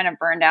just got kind of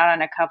burned out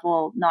on a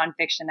couple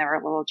nonfiction that were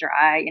a little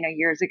dry,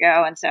 years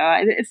ago. And so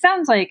it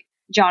sounds like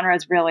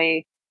genres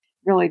really,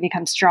 really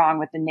become strong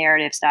with the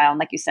narrative style. And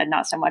like you said,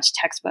 not so much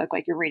textbook,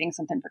 like you're reading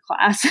something for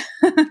class.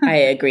 I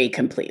agree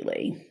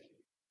completely.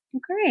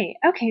 Great.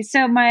 Okay.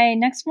 So my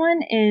next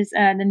one is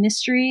The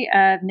Mystery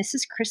of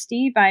Mrs.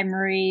 Christie by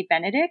Marie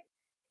Benedict.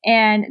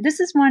 And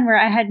this is one where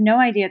I had no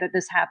idea that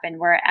this happened,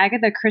 where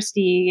Agatha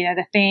Christie,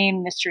 the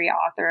famed mystery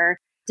author,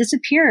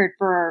 disappeared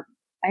for,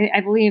 I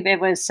believe it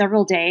was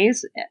several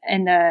days.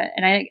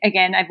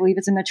 I believe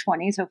it's in the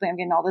 20s. Hopefully I'm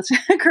getting all this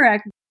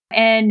correct.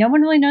 And no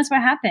one really knows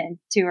what happened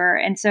to her.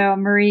 And so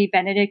Marie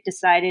Benedict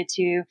decided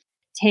to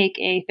take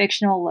a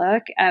fictional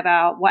look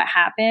about what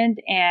happened.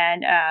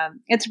 And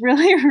it's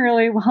really,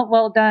 really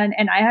well done.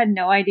 And I had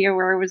no idea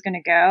where it was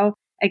going to go.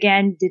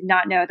 Again, did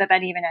not know that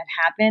even had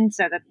happened.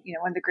 So that,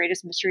 one of the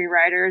greatest mystery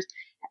writers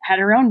had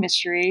her own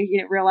mystery,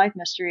 real life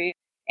mystery.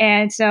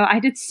 And so I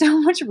did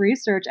so much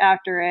research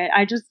after it.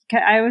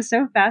 I was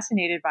so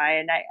fascinated by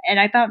it.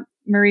 And I thought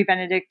Marie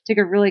Benedict took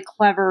a really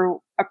clever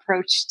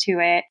approach to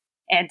it.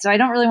 And so I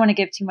don't really want to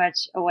give too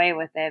much away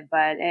with it,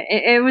 but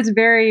it was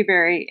very,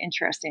 very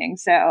interesting.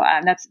 So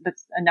that's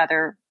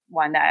another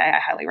one that I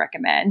highly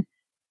recommend.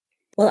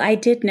 Well, I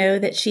did know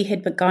that she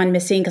had gone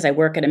missing because I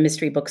work at a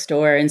mystery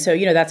bookstore. And so,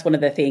 that's one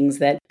of the things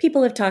that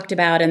people have talked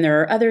about. And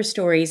there are other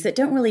stories that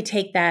don't really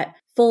take that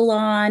full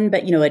on,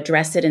 but,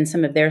 address it in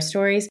some of their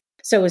stories.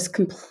 So I was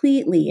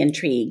completely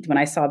intrigued when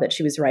I saw that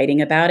she was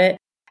writing about it.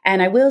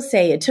 And I will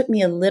say it took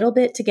me a little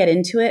bit to get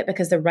into it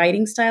because the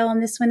writing style on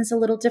this one is a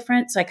little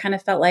different. So I kind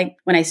of felt like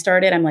when I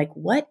started, I'm like,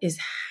 what is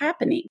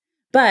happening?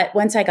 But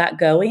once I got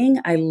going,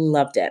 I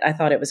loved it. I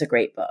thought it was a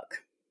great book.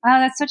 Oh,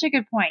 that's such a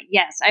good point.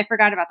 Yes, I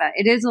forgot about that.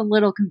 It is a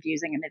little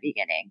confusing in the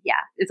beginning. Yeah,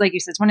 it's like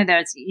you said, it's one of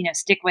those,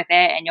 stick with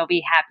it and you'll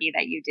be happy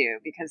that you do,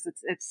 because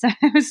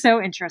it was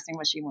so interesting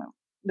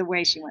the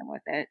way she went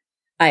with it.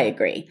 I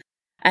agree.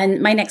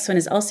 And my next one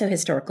is also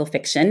historical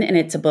fiction, and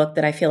it's a book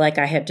that I feel like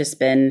I have just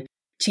been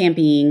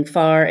championing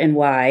far and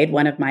wide.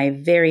 One of my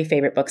very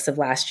favorite books of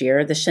last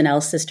year, The Chanel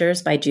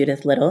Sisters by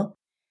Judith Little.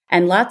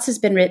 And lots has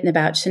been written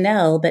about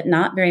Chanel, but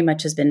not very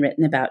much has been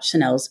written about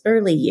Chanel's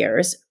early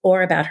years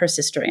or about her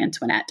sister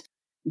Antoinette.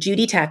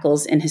 Judy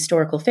tackles in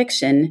historical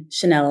fiction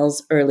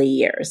Chanel's early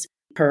years,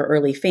 her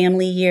early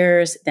family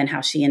years, then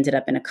how she ended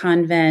up in a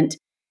convent,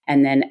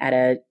 and then at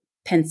a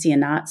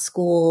pensionnat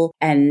school.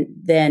 And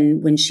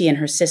then when she and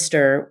her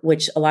sister,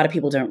 which a lot of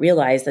people don't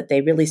realize that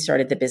they really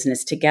started the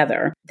business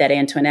together, that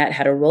Antoinette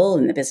had a role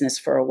in the business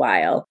for a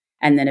while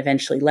and then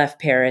eventually left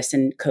Paris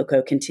and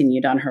Coco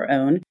continued on her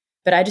own.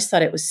 But I just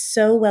thought it was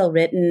so well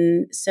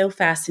written, so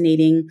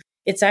fascinating.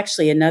 It's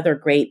actually another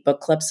great book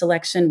club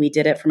selection. We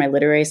did it for my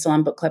Literary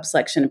Salon book club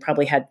selection and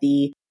probably had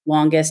the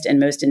longest and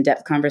most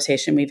in-depth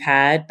conversation we've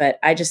had. But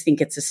I just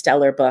think it's a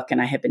stellar book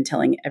and I have been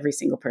telling every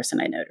single person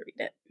I know to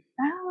read it.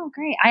 Oh,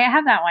 great. I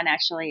have that one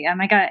actually.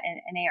 I got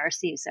an ARC.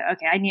 So,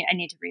 okay, I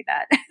need to read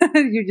that.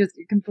 You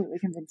completely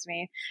convinced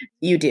me.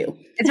 You do.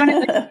 It's one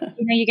of the,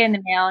 you get in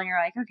the mail and you're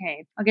like,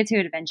 okay, I'll get to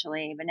it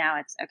eventually. But now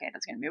it's, okay,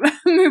 that's going to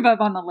move up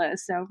on the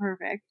list. So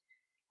perfect.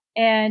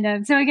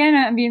 And so again,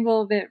 I'm being a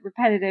little bit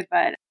repetitive,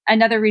 but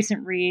another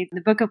recent read,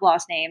 The Book of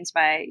Lost Names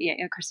by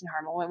Kirsten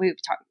Harmel. We've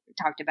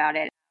talked about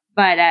it.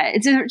 But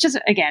it's just,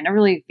 again, a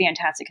really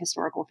fantastic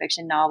historical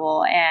fiction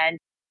novel. And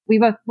we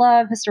both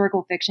love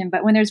historical fiction,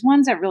 but when there's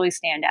ones that really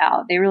stand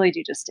out, they really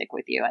do just stick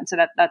with you. And so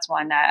that's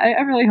one that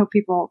I really hope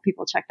people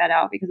check that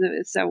out because it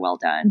is so well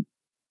done.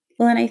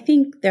 Well, and I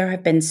think there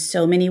have been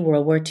so many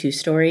World War II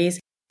stories,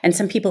 and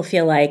some people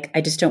feel like I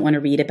just don't want to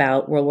read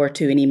about World War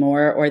II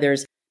anymore, or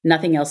there's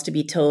nothing else to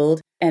be told.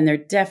 And there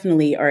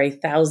definitely are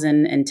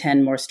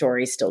 1,010 more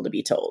stories still to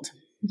be told.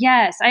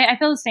 Yes, I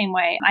feel the same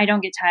way. I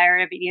don't get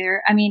tired of it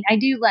either. I mean, I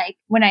do like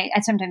when I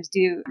sometimes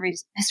do read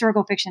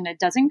historical fiction that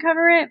doesn't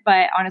cover it,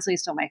 but honestly,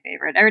 it's still my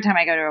favorite. Every time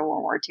I go to a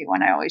World War II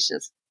one, I always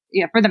just,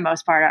 for the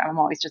most part, I'm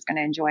always just going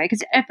to enjoy it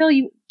because I feel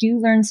you do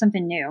learn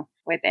something new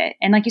with it.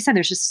 And like you said,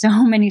 there's just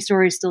so many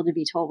stories still to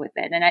be told with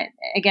it. And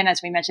again,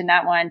 as we mentioned,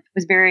 that one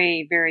was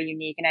very, very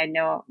unique. And I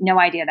had no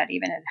idea that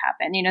even had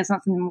happened. It's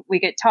not something we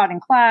get taught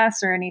in class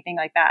or anything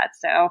like that.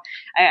 So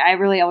I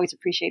really always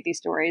appreciate these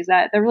stories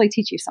that really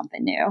teach you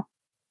something new.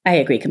 I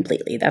agree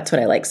completely. That's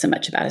what I like so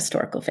much about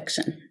historical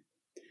fiction.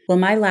 Well,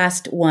 my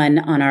last one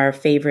on our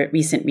favorite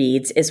recent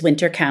reads is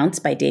Winter Counts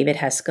by David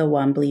Heska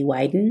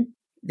Wambley-Wyden.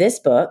 This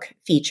book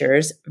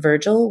features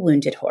Virgil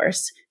Wounded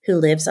Horse, who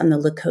lives on the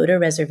Lakota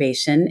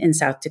Reservation in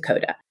South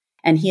Dakota.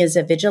 And he is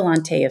a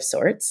vigilante of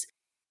sorts,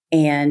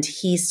 and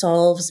he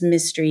solves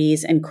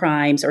mysteries and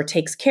crimes or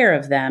takes care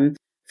of them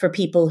for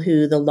people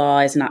who the law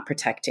is not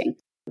protecting.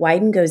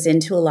 Wyden goes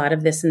into a lot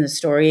of this in the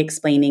story,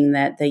 explaining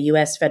that the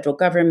U.S. federal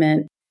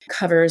government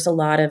covers a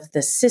lot of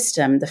the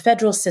system. The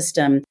federal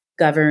system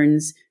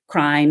governs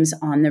crimes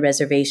on the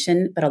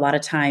reservation, but a lot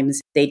of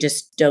times they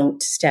just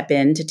don't step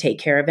in to take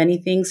care of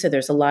anything. So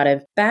there's a lot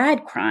of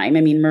bad crime.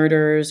 I mean,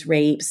 murders,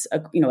 rapes,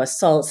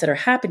 assaults that are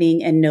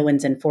happening and no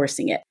one's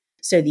enforcing it.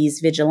 So these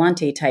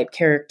vigilante type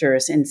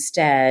characters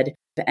instead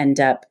end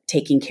up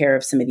taking care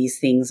of some of these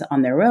things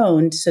on their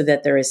own so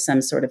that there is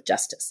some sort of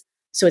justice.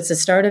 So it's the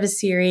start of a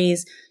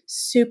series,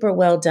 super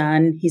well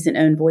done. He's an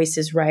Own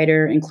Voices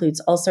writer, includes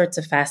all sorts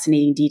of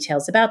fascinating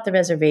details about the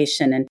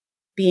reservation and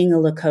being a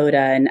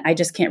Lakota. And I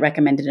just can't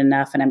recommend it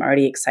enough. And I'm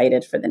already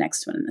excited for the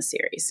next one in the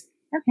series.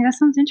 Okay, that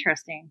sounds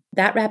interesting.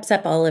 That wraps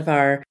up all of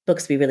our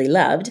books we really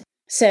loved.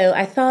 So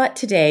I thought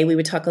today we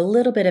would talk a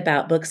little bit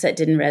about books that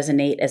didn't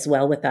resonate as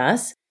well with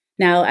us.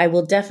 Now, I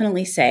will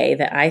definitely say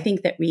that I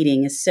think that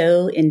reading is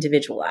so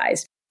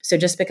individualized. So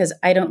just because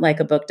I don't like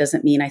a book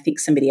doesn't mean I think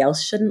somebody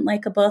else shouldn't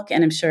like a book.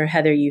 And I'm sure,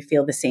 Heather, you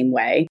feel the same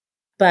way.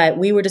 But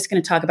we were just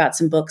going to talk about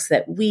some books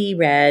that we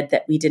read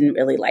that we didn't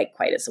really like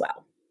quite as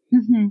well.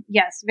 Mm-hmm.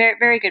 Yes, very,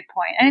 very good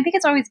point. And I think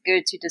it's always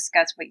good to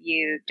discuss what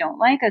you don't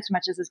like as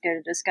much as it's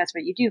good to discuss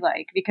what you do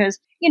like. Because,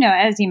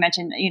 as you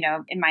mentioned,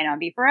 it might not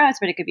be for us,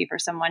 but it could be for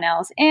someone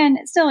else. And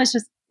still,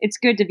 it's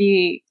good to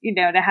be,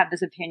 to have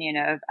this opinion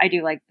of, I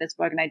do like this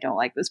book and I don't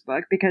like this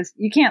book, because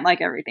you can't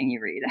like everything you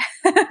read,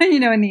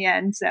 in the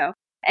end. So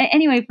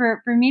anyway,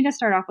 for me to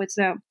start off with,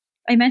 so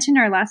I mentioned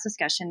in our last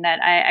discussion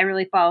that I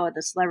really follow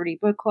the celebrity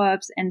book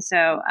clubs. And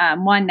so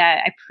one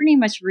that I pretty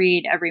much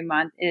read every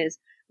month is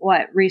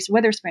what Reese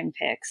Witherspoon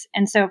picks.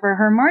 And so for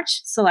her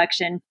March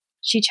selection,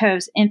 she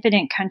chose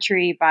Infinite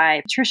Country by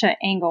Patricia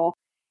Engel.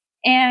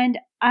 And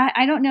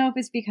I don't know if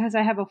it's because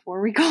I have a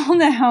 4-week-old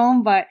at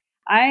home, but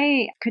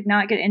I could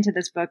not get into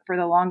this book for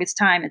the longest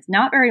time. It's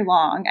not very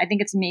long. I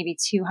think it's maybe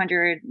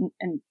 200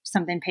 and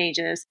something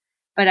pages.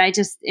 But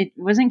it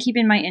wasn't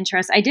keeping my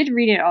interest. I did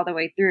read it all the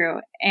way through,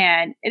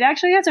 and it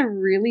actually has a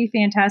really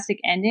fantastic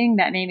ending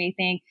that made me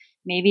think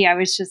maybe I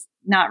was just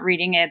not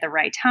reading it at the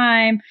right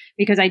time,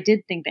 because I did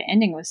think the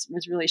ending was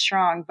really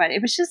strong. But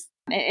it was just,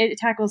 it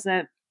tackles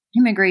the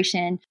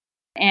immigration,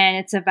 and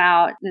it's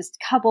about this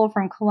couple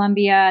from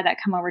Colombia that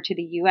come over to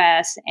the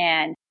U.S.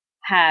 and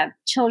have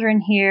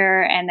children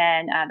here, and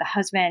then the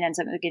husband ends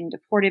up getting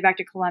deported back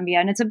to Colombia.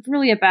 And it's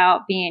really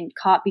about being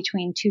caught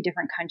between two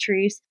different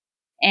countries.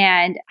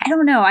 And I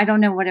don't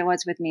know what it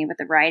was with me with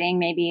the writing.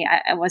 Maybe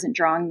I wasn't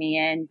drawing me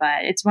in,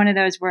 but it's one of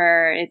those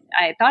where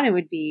I thought it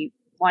would be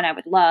one I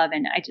would love,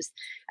 and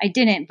I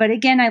didn't. But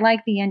again, I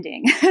like the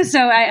ending. So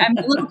I'm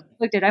a little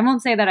conflicted. I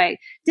won't say that I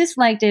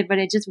disliked it, but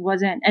it just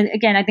wasn't. And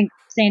again, I think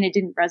saying it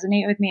didn't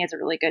resonate with me is a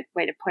really good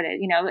way to put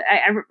it.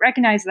 I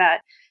recognize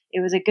that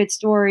it was a good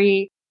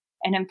story.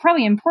 and a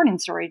probably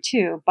important story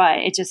too. But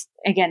it just,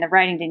 again, the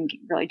writing didn't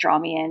really draw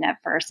me in at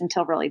first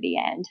until really the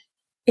end.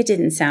 It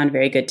didn't sound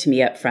very good to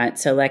me up front.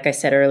 So like I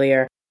said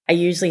earlier, I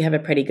usually have a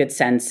pretty good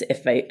sense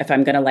if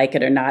I'm going to like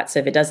it or not. So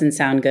if it doesn't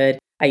sound good,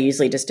 I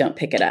usually just don't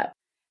pick it up.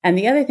 And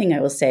the other thing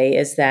I will say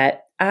is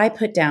that I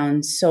put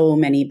down so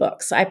many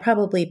books. I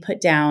probably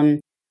put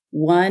down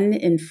 1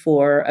 in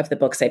 4 of the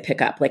books I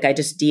pick up. Like I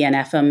just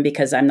DNF them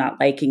because I'm not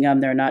liking them.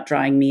 They're not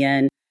drawing me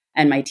in.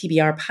 And my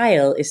TBR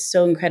pile is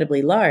so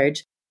incredibly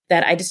large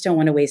that I just don't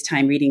want to waste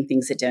time reading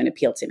things that don't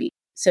appeal to me.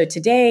 So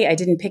today I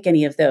didn't pick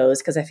any of those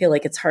because I feel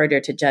like it's harder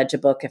to judge a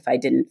book if I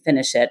didn't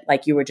finish it.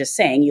 Like you were just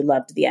saying, you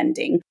loved the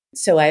ending.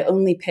 So I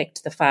only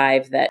picked the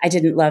 5 that I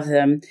didn't love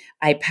them.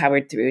 I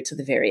powered through to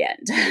the very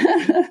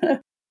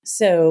end.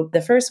 So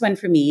the first one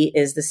for me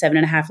is The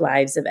 7.5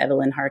 Lives of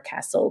Evelyn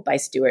Hardcastle by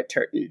Stuart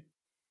Turton.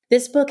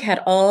 This book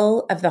had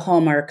all of the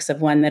hallmarks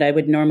of one that I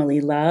would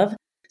normally love.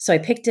 So I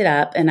picked it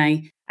up and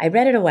I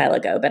read it a while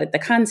ago, but the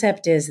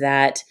concept is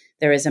that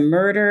there is a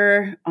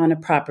murder on a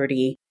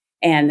property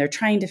and they're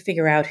trying to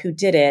figure out who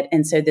did it.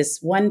 And so this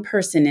one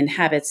person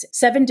inhabits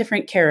 7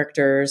 different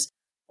characters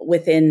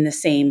within the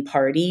same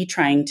party,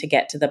 trying to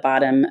get to the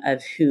bottom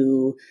of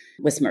who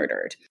was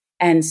murdered.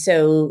 And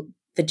so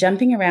the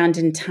jumping around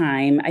in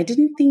time, I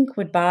didn't think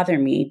would bother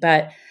me.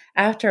 But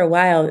after a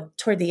while,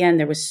 toward the end,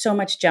 there was so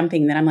much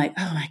jumping that I'm like,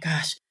 oh my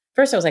gosh.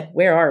 First, I was like,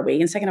 where are we?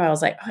 And second of all, I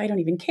was like, oh, I don't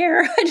even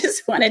care. I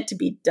just want it to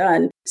be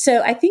done.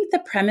 So I think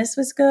the premise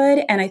was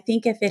good. And I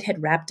think if it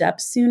had wrapped up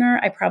sooner,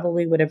 I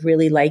probably would have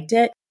really liked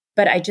it.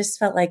 But I just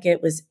felt like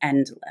it was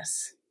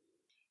endless.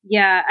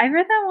 Yeah, I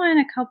read that one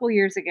a couple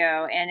years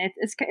ago, and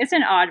it's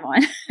an odd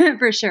one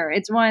for sure.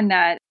 It's one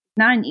that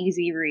not an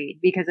easy read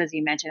because, as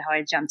you mentioned, how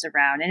it jumps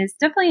around, and it's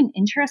definitely an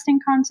interesting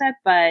concept,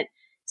 but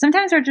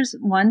sometimes they're just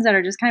ones that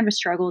are just kind of a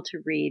struggle to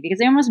read because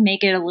they almost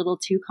make it a little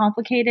too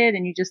complicated,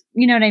 and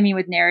you know what I mean,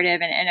 with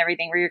narrative and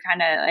everything, where you're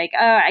kind of like,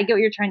 oh, I get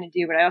what you're trying to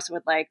do, but I also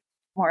would like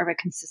more of a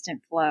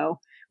consistent flow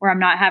where I'm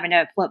not having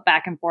to flip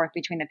back and forth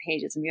between the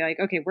pages and be like,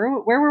 okay, where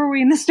were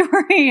we in the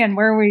story and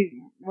where are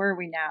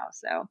we now?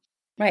 So.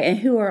 Right. And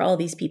who are all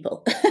these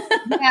people?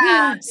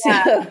 Yeah.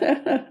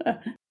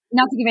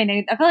 Not to give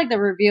anything, I feel like the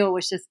reveal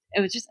was just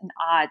an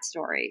odd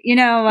story, you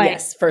know? Like,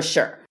 yes, for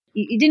sure.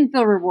 You didn't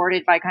feel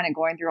rewarded by kind of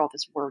going through all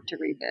this work to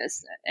read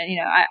this. And,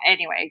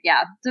 anyway,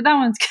 yeah. So that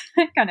one's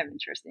kind of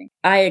interesting.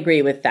 I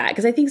agree with that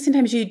because I think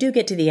sometimes you do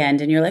get to the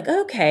end and you're like,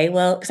 okay,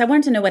 well, because I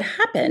wanted to know what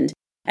happened.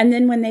 And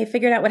then when they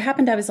figured out what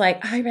happened, I was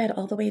like, I read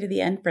all the way to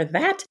the end for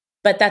that.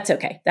 But that's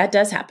okay. That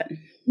does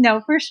happen.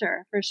 No, for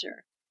sure. For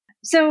sure.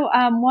 So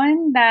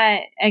one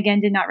that, again,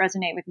 did not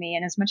resonate with me,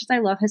 and as much as I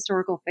love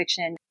historical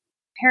fiction,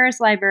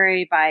 Paris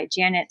Library by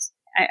Janet,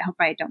 I hope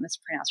I don't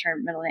mispronounce her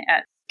middle name,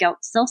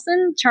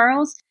 Geltzelsen,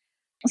 Charles.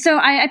 So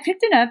I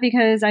picked it up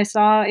because I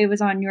saw it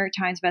was on New York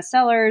Times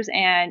bestsellers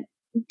and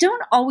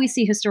don't always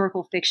see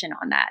historical fiction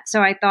on that.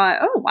 So I thought,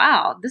 oh,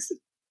 wow, this is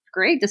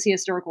great to see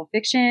historical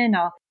fiction.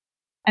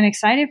 I'm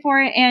excited for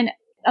it. And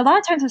a lot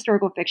of times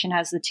historical fiction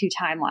has the 2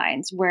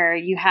 timelines where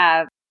you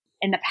have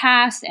in the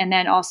past and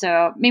then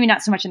also maybe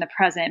not so much in the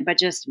present, but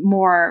just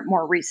more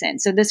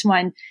recent. So this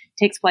one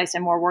takes place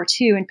in World War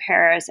II in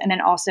Paris and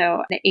then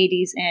also the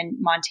 80s in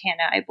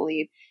Montana, I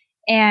believe.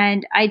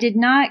 And I did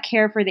not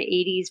care for the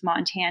 80s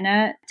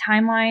Montana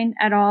timeline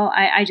at all.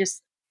 It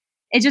just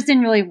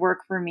didn't really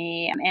work for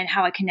me and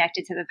how it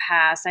connected to the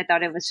past. I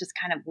thought it was just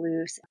kind of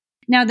loose.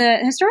 Now, the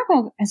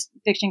historical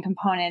fiction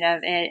component of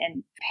it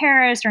in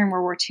Paris during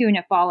World War II, and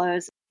it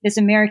follows this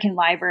American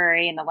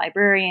library and the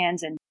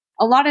librarians. And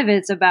a lot of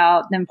it's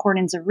about the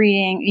importance of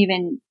reading,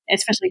 even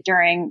especially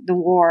during the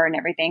war and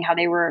everything, how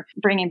they were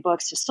bringing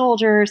books to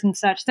soldiers and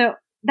such. So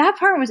that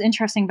part was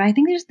interesting, but I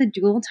think just the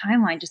dual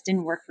timeline just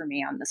didn't work for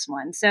me on this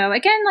one. So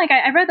again, like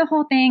I read the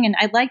whole thing and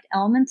I liked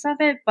elements of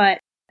it, but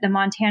the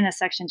Montana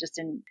section just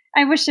didn't.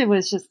 I wish it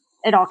was just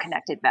it all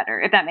connected better,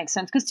 if that makes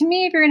sense. Because to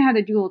me, if you're going to have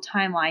the dual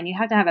timeline, you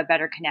have to have a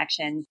better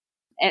connection.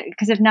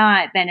 Because if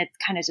not, then it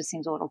kind of just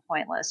seems a little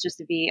pointless just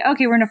to be,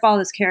 okay, we're going to follow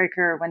this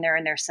character when they're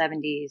in their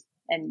 70s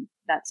and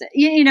that's it.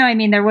 You know, I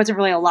mean, there wasn't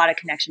really a lot of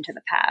connection to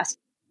the past.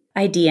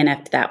 I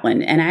DNF'd that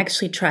one. And I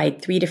actually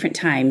tried 3 different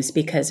times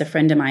because a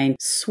friend of mine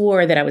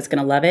swore that I was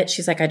going to love it.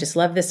 She's like, I just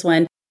love this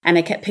one. And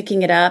I kept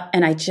picking it up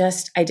and I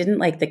didn't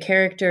like the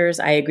characters.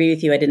 I agree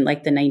with you. I didn't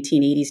like the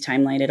 1980s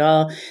timeline at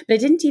all, but I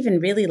didn't even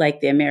really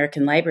like the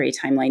American Library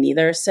timeline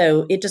either.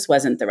 So it just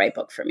wasn't the right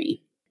book for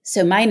me.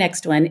 So my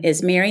next one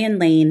is Marion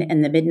Lane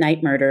and the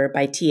Midnight Murder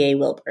by T.A.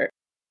 Wilbert.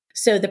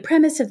 So the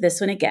premise of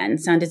this one, again,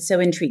 sounded so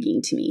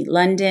intriguing to me.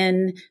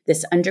 London,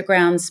 this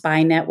underground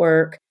spy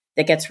network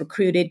that gets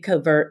recruited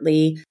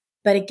covertly.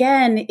 But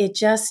again, it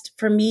just,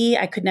 for me,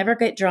 I could never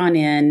get drawn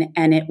in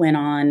and it went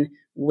on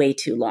way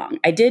too long.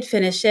 I did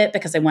finish it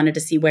because I wanted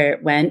to see where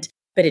it went,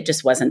 but it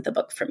just wasn't the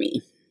book for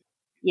me.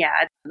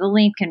 Yeah, the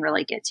length can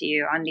really get to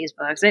you on these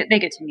books. They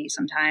get to me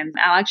sometimes.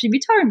 I'll actually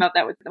be talking about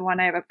that with the one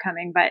I have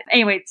upcoming. But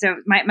anyway, so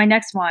my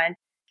next one.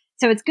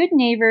 So it's Good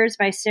Neighbors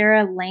by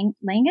Sarah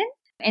Langan.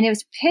 And it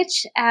was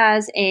pitched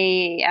as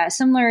a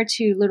similar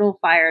to Little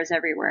Fires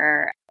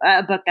Everywhere,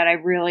 a book that I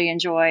really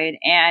enjoyed.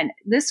 And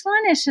this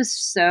one is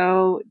just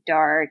so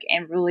dark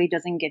and really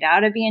doesn't get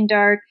out of being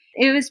dark.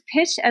 It was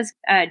pitched as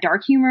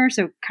dark humor,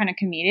 so kind of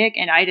comedic,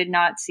 and I did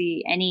not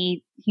see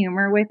any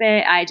humor with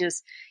it. I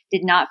just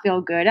did not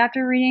feel good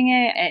after reading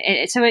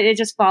it. So it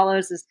just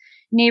follows this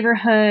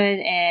neighborhood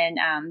and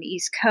the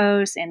East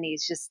Coast, and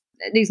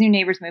these new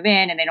neighbors move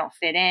in and they don't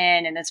fit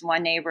in, and this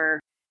one neighbor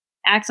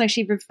acts like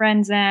she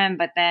befriends them,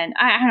 but then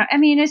I don't know. I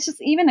mean, it's just,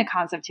 even the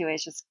concept to it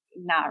is just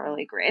not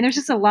really great. And there's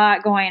just a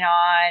lot going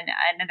on,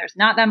 and then there's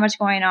not that much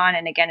going on.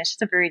 And again, it's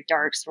just a very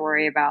dark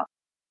story about,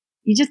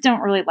 you just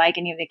don't really like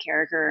any of the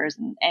characters.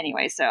 And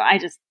anyway, so I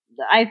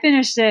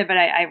finished it, but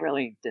I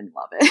really didn't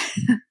love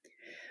it.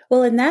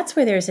 Well, and that's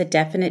where there's a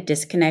definite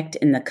disconnect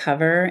in the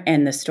cover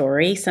and the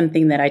story,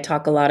 something that I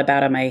talk a lot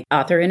about on my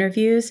author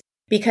interviews,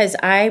 because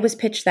I was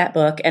pitched that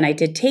book and I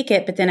did take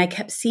it, but then I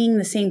kept seeing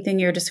the same thing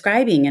you're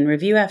describing in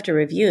review after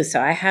review.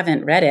 So I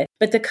haven't read it,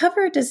 but the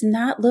cover does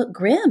not look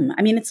grim.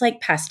 I mean, it's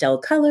like pastel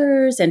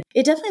colors, and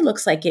it definitely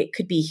looks like it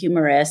could be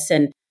humorous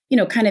and,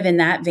 kind of in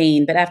that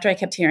vein. But after I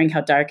kept hearing how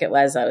dark it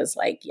was, I was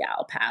like, yeah,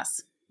 I'll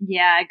pass.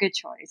 Yeah, good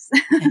choice.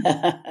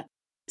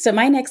 So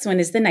my next one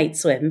is The Night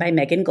Swim by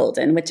Megan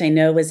Golden, which I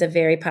know was a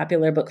very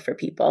popular book for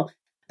people.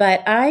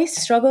 But I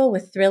struggle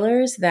with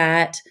thrillers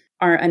that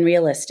are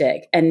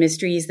unrealistic and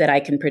mysteries that I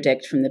can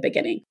predict from the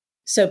beginning.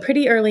 So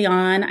pretty early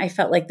on, I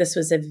felt like this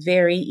was a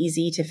very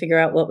easy to figure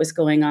out what was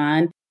going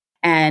on.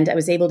 And I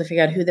was able to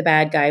figure out who the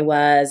bad guy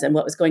was and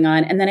what was going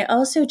on. And then I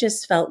also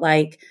just felt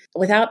like,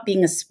 without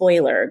being a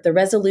spoiler, the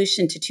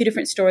resolution to two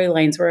different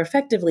storylines were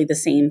effectively the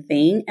same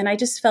thing. And I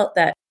just felt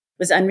that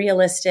was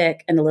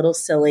unrealistic and a little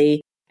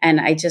silly.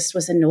 And I just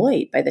was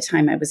annoyed by the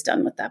time I was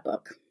done with that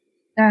book.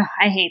 Oh,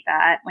 I hate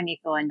that when you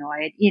feel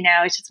annoyed.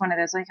 It's just one of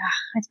those like,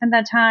 I spent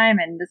that time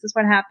and this is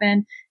what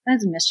happened.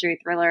 Those mystery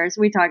thrillers,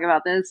 we talk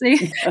about this. They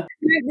can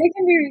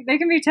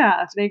be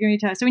tough. They can be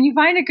tough. So when you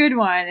find a good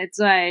one, it's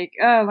like,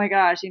 oh my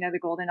gosh, the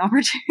golden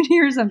opportunity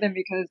or something.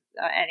 Because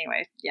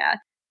anyway, yeah.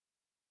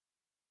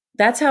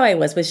 That's how I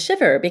was with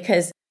Shiver,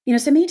 because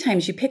so many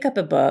times you pick up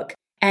a book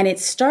and it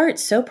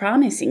starts so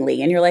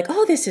promisingly, and you're like,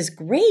 oh, this is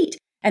great.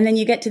 And then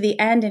you get to the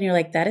end and you're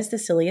like, that is the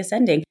silliest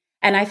ending.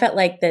 And I felt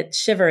like that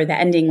Shiver, the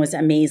ending was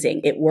amazing.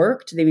 It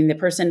worked. I mean, the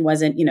person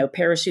wasn't,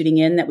 parachuting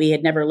in that we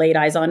had never laid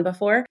eyes on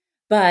before,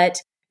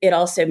 but it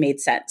also made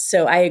sense.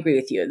 So I agree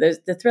with you.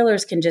 The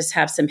thrillers can just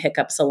have some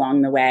hiccups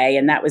along the way.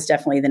 And that was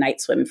definitely The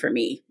Night Swim for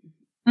me.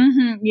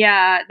 Mm-hmm.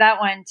 Yeah, that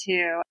one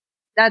too.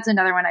 That's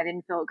another one I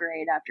didn't feel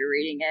great after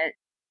reading it.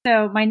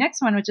 So my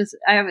next one, which is,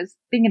 I was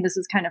thinking this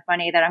is kind of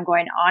funny that I'm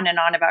going on and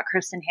on about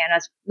Kristen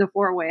Hanna's The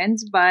Four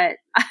Winds, but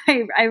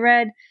I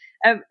read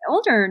an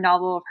older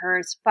novel of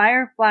hers,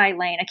 Firefly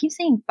Lane. I keep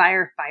saying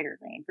Firefighter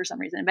Lane for some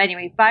reason, but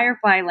anyway,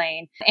 Firefly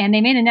Lane. And they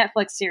made a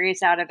Netflix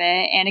series out of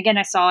it. And again,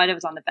 I saw it. It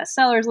was on the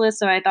bestsellers list.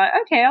 So I thought,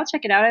 okay, I'll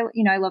check it out.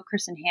 I love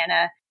Kristen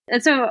Hanna.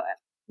 And so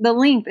the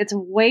length, it's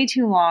way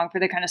too long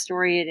for the kind of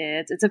story it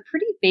is. It's a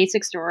pretty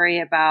basic story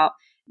about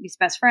these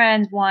best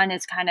friends. One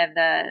is kind of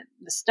the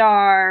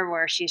star,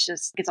 where she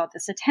just gets all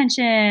this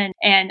attention,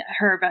 and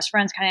her best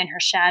friend's kind of in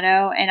her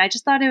shadow. And I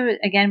just thought it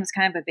was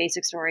kind of a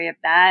basic story of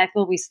that. I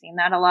feel we've seen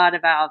that a lot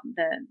about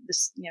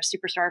this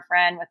superstar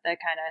friend with the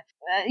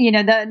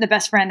kind of the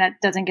best friend that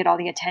doesn't get all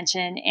the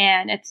attention.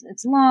 And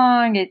it's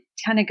long. It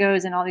kind of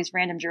goes in all these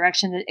random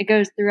directions. It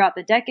goes throughout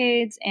the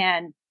decades,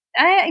 and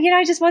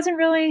I just wasn't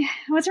really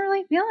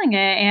feeling it.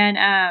 And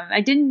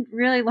I didn't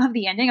really love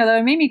the ending, although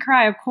it made me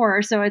cry, of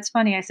course. So it's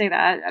funny I say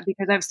that,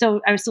 because I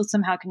was still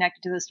somehow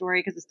connected to the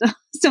story, because it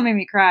still made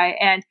me cry.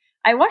 And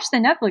I watched the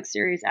Netflix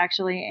series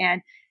actually,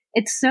 and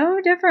it's so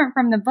different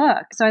from the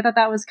book. So I thought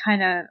that was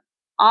kind of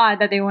odd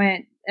that they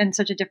went in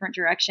such a different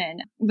direction.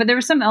 But there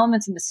were some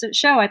elements in the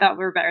show I thought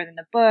were better than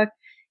the book.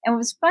 And what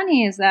was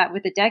funny is that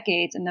with the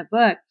decades in the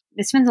book,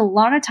 it spends a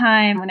lot of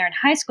time when they're in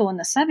high school in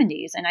the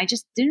 70s. And I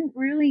just didn't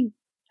really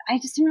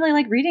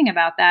like reading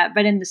about that.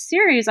 But in the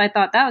series, I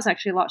thought that was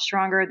actually a lot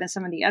stronger than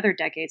some of the other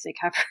decades they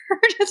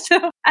covered.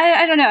 So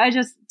I don't know.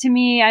 To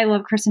me, I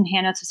love Kristen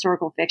Hanna's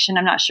historical fiction.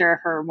 I'm not sure if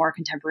her more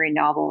contemporary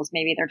novels,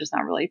 maybe they're just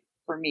not really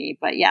for me.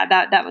 But yeah,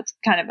 that was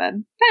kind of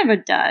a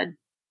dud.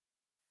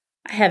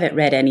 I haven't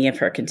read any of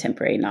her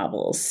contemporary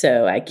novels,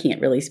 so I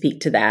can't really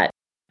speak to that.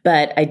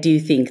 But I do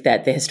think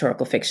that the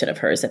historical fiction of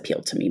hers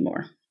appealed to me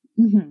more.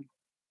 Mm-hmm.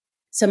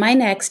 So my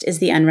next is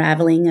The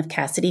Unraveling of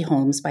Cassidy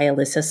Holmes by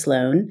Alyssa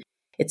Sloan.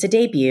 It's a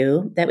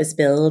debut that was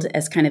billed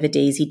as kind of a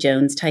Daisy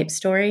Jones type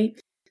story.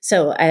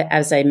 So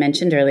as I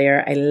mentioned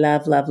earlier, I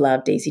love, love,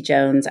 love Daisy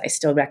Jones. I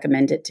still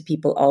recommend it to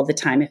people all the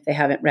time if they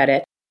haven't read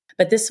it.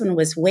 But this one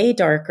was way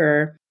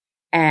darker,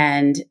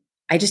 and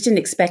I just didn't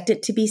expect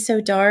it to be so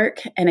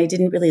dark. And I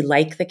didn't really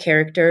like the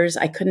characters.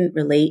 I couldn't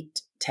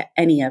relate to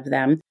any of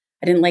them.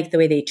 I didn't like the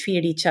way they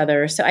treated each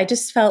other. So I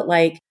just felt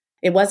like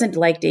it wasn't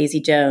like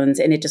Daisy Jones,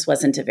 and it just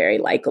wasn't a very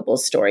likable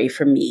story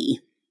for me.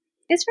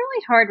 it's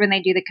really hard when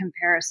they do the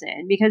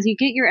comparison because you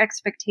get your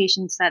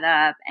expectations set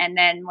up, and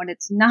then when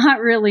it's not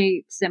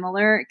really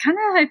similar, kind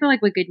of I feel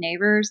like with Good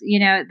Neighbors,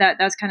 that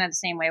was kind of the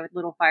same way with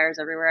Little Fires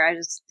Everywhere. I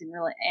just didn't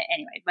really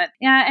anyway, but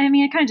yeah, I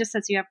mean, it kind of just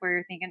sets you up where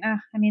you're thinking, oh,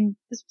 I mean,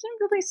 this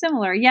isn't really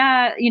similar.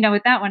 Yeah,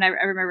 with that one, I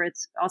remember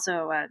it's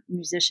also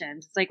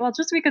musicians. It's like, well,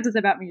 just because it's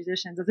about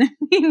musicians doesn't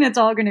mean it's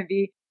all going to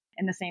be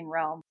in the same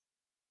realm.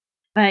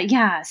 But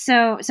yeah,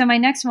 so my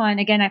next one,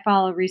 again, I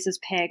follow Reese's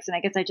picks, and I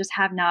guess I just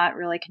have not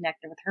really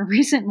connected with her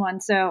recent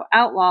one. So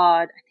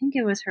Outlawed, I think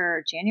it was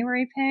her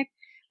January pick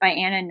by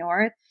Anna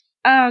North.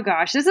 Oh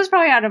gosh, this is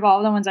probably out of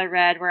all the ones I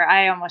read where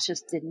I almost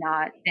just did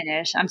not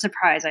finish. I'm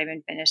surprised I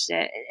even finished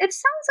it. It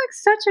sounds like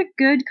such a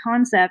good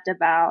concept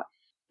about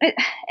it.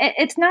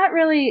 It's not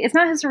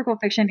historical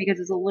fiction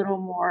because it's a little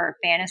more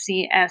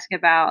fantasy-esque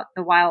about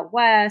the Wild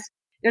West.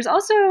 There's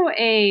also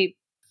a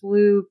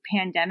flu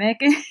pandemic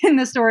in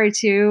the story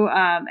too,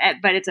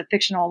 but it's a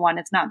fictional one.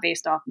 It's not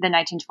based off the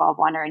 1912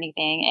 one or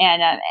anything.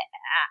 And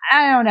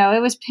I don't know. It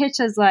was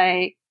pitched as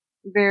like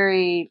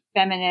very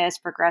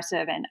feminist,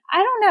 progressive, and I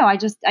don't know.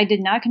 I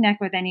did not connect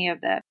with any of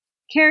the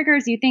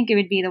characters. You think it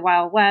would be the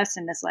Wild West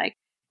and this like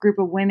group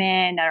of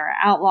women that are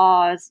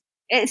outlaws.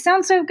 It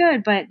sounds so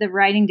good, but the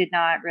writing did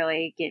not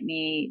really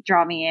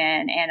draw me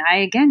in. And I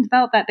again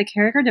felt that the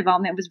character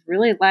development was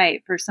really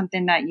light for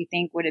something that you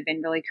think would have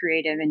been really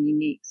creative and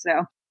unique.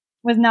 So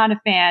was not a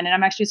fan, and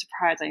I'm actually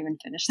surprised I even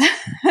finished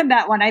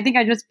that one. I think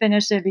I just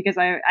finished it because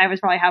I was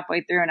probably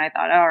halfway through and I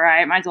thought, all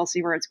right, might as well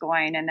see where it's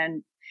going. And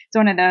then it's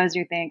one of those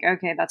you think,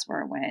 okay, that's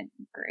where it went.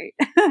 Great.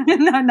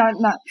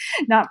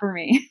 not for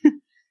me.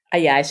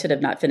 Yeah, I should have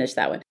not finished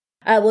that one.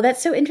 Well,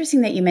 that's so interesting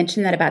that you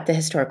mentioned that about the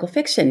historical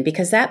fiction,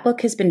 because that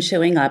book has been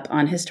showing up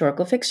on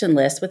historical fiction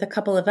lists with a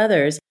couple of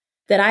others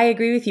that I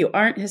agree with you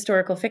aren't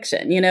historical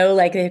fiction.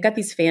 Like they've got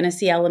these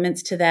fantasy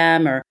elements to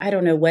them, or I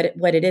don't know what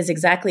it is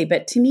exactly.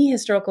 But to me,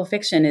 historical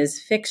fiction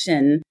is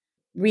fiction,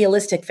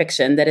 realistic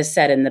fiction that is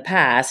set in the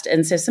past.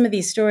 And so some of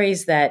these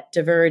stories that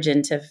diverge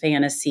into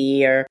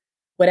fantasy or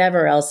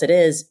whatever else it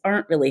is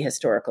aren't really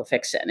historical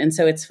fiction. And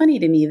so it's funny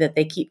to me that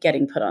they keep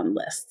getting put on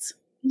lists.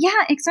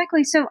 Yeah,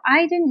 exactly. So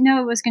I didn't know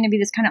it was going to be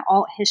this kind of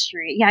alt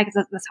history. Yeah,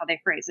 because that's how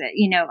they phrase it,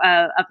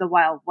 of the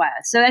Wild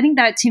West. So I think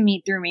that to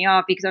me threw me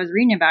off because I was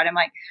reading about it. I'm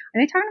like,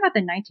 are they talking about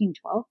the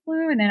 1912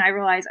 flu? And then I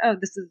realized, oh,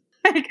 this is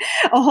like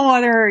a whole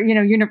other,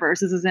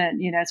 universe. This isn't,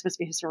 it's supposed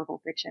to be historical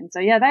fiction.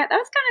 So yeah, that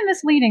was kind of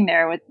misleading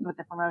there with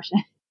the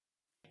promotion.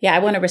 Yeah, I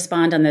want to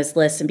respond on those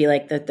lists and be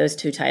like, those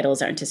two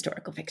titles aren't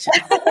historical fiction.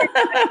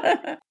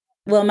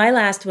 Well, my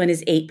last one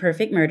is 8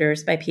 Perfect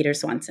Murders by Peter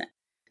Swanson.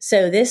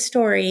 So this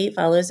story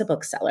follows a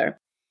bookseller,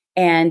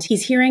 and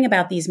he's hearing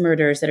about these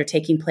murders that are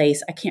taking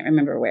place. I can't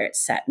remember where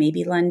it's set,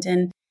 maybe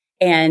London.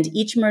 And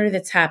each murder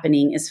that's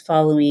happening is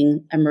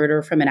following a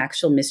murder from an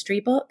actual mystery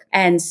book.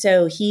 And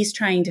so he's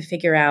trying to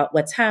figure out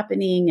what's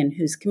happening and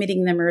who's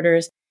committing the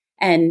murders.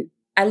 And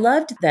I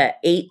loved the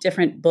 8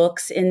 different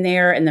books in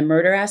there and the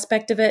murder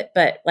aspect of it.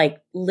 But like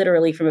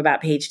literally from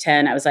about page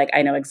 10, I was like,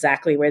 I know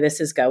exactly where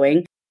this is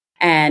going.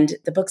 And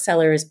the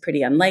bookseller is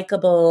pretty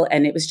unlikable.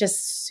 And it was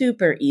just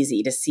super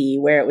easy to see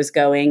where it was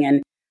going.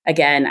 And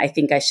again, I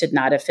think I should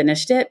not have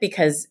finished it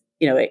because,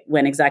 it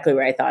went exactly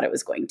where I thought it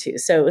was going to.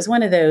 So it was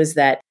one of those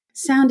that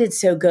sounded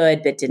so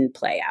good, but didn't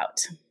play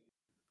out.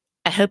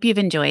 I hope you've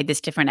enjoyed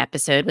this different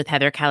episode with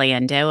Heather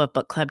Caliendo of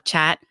Book Club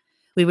Chat.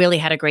 We really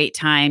had a great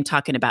time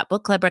talking about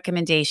book club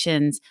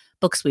recommendations,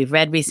 books we've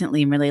read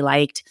recently and really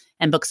liked,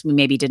 and books we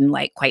maybe didn't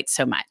like quite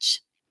so much.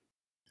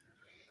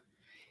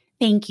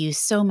 Thank you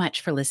so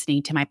much for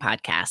listening to my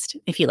podcast.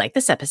 If you like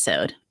this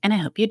episode, and I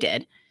hope you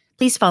did,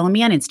 please follow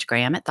me on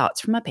Instagram at Thoughts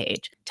From a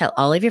Page. Tell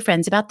all of your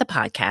friends about the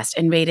podcast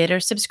and rate it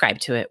or subscribe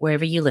to it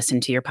wherever you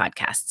listen to your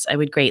podcasts. I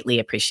would greatly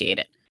appreciate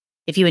it.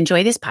 If you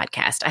enjoy this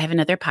podcast, I have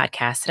another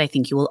podcast that I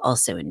think you will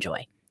also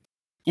enjoy.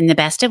 In the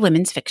Best of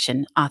Women's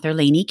Fiction, author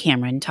Lainey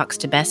Cameron talks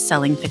to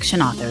best-selling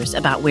fiction authors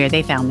about where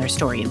they found their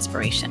story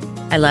inspiration.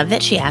 I love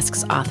that she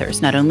asks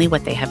authors not only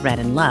what they have read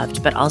and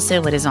loved, but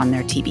also what is on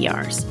their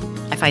TBRs.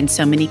 I find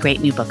so many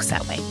great new books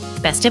that way.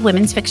 Best of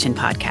Women's Fiction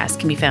podcast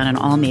can be found on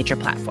all major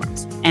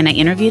platforms. And I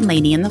interviewed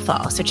Lainey in the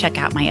fall, so check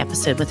out my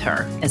episode with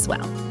her as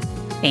well.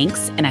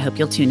 Thanks, and I hope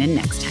you'll tune in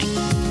next time.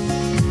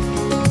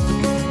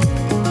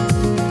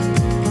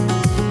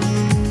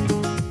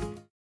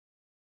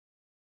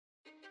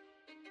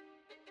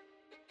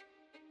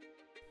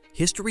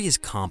 History is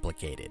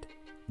complicated.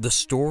 The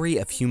story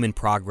of human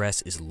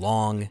progress is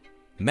long,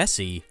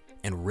 messy,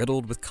 and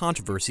riddled with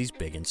controversies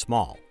big and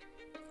small.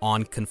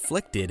 On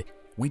Conflicted,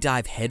 we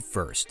dive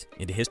headfirst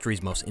into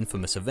history's most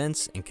infamous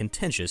events and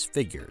contentious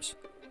figures.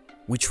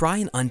 We try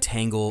and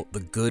untangle the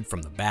good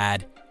from the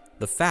bad,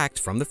 the fact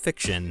from the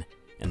fiction,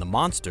 and the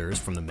monsters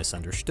from the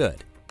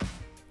misunderstood.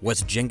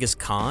 Was Genghis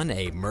Khan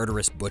a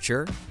murderous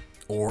butcher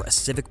or a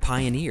civic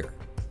pioneer?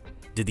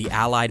 Did the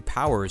Allied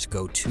powers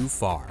go too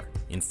far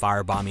in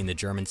firebombing the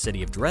German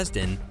city of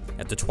Dresden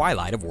at the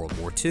twilight of World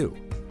War II?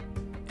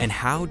 And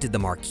how did the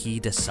Marquis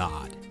de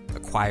Sade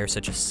acquire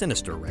such a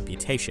sinister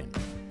reputation?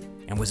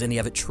 And was any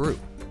of it true?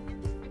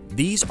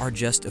 These are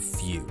just a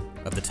few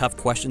of the tough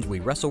questions we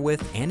wrestle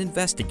with and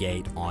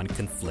investigate on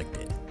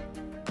Conflicted.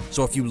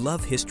 So if you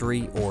love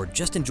history or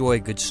just enjoy a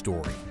good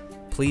story,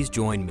 please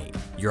join me,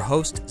 your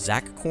host,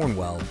 Zach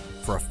Cornwell,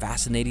 for a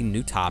fascinating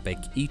new topic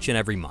each and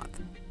every month.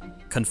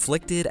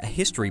 Conflicted, a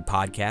history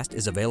podcast,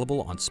 is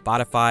available on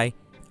Spotify,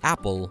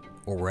 Apple,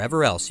 or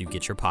wherever else you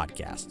get your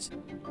podcasts.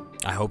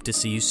 I hope to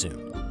see you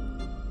soon.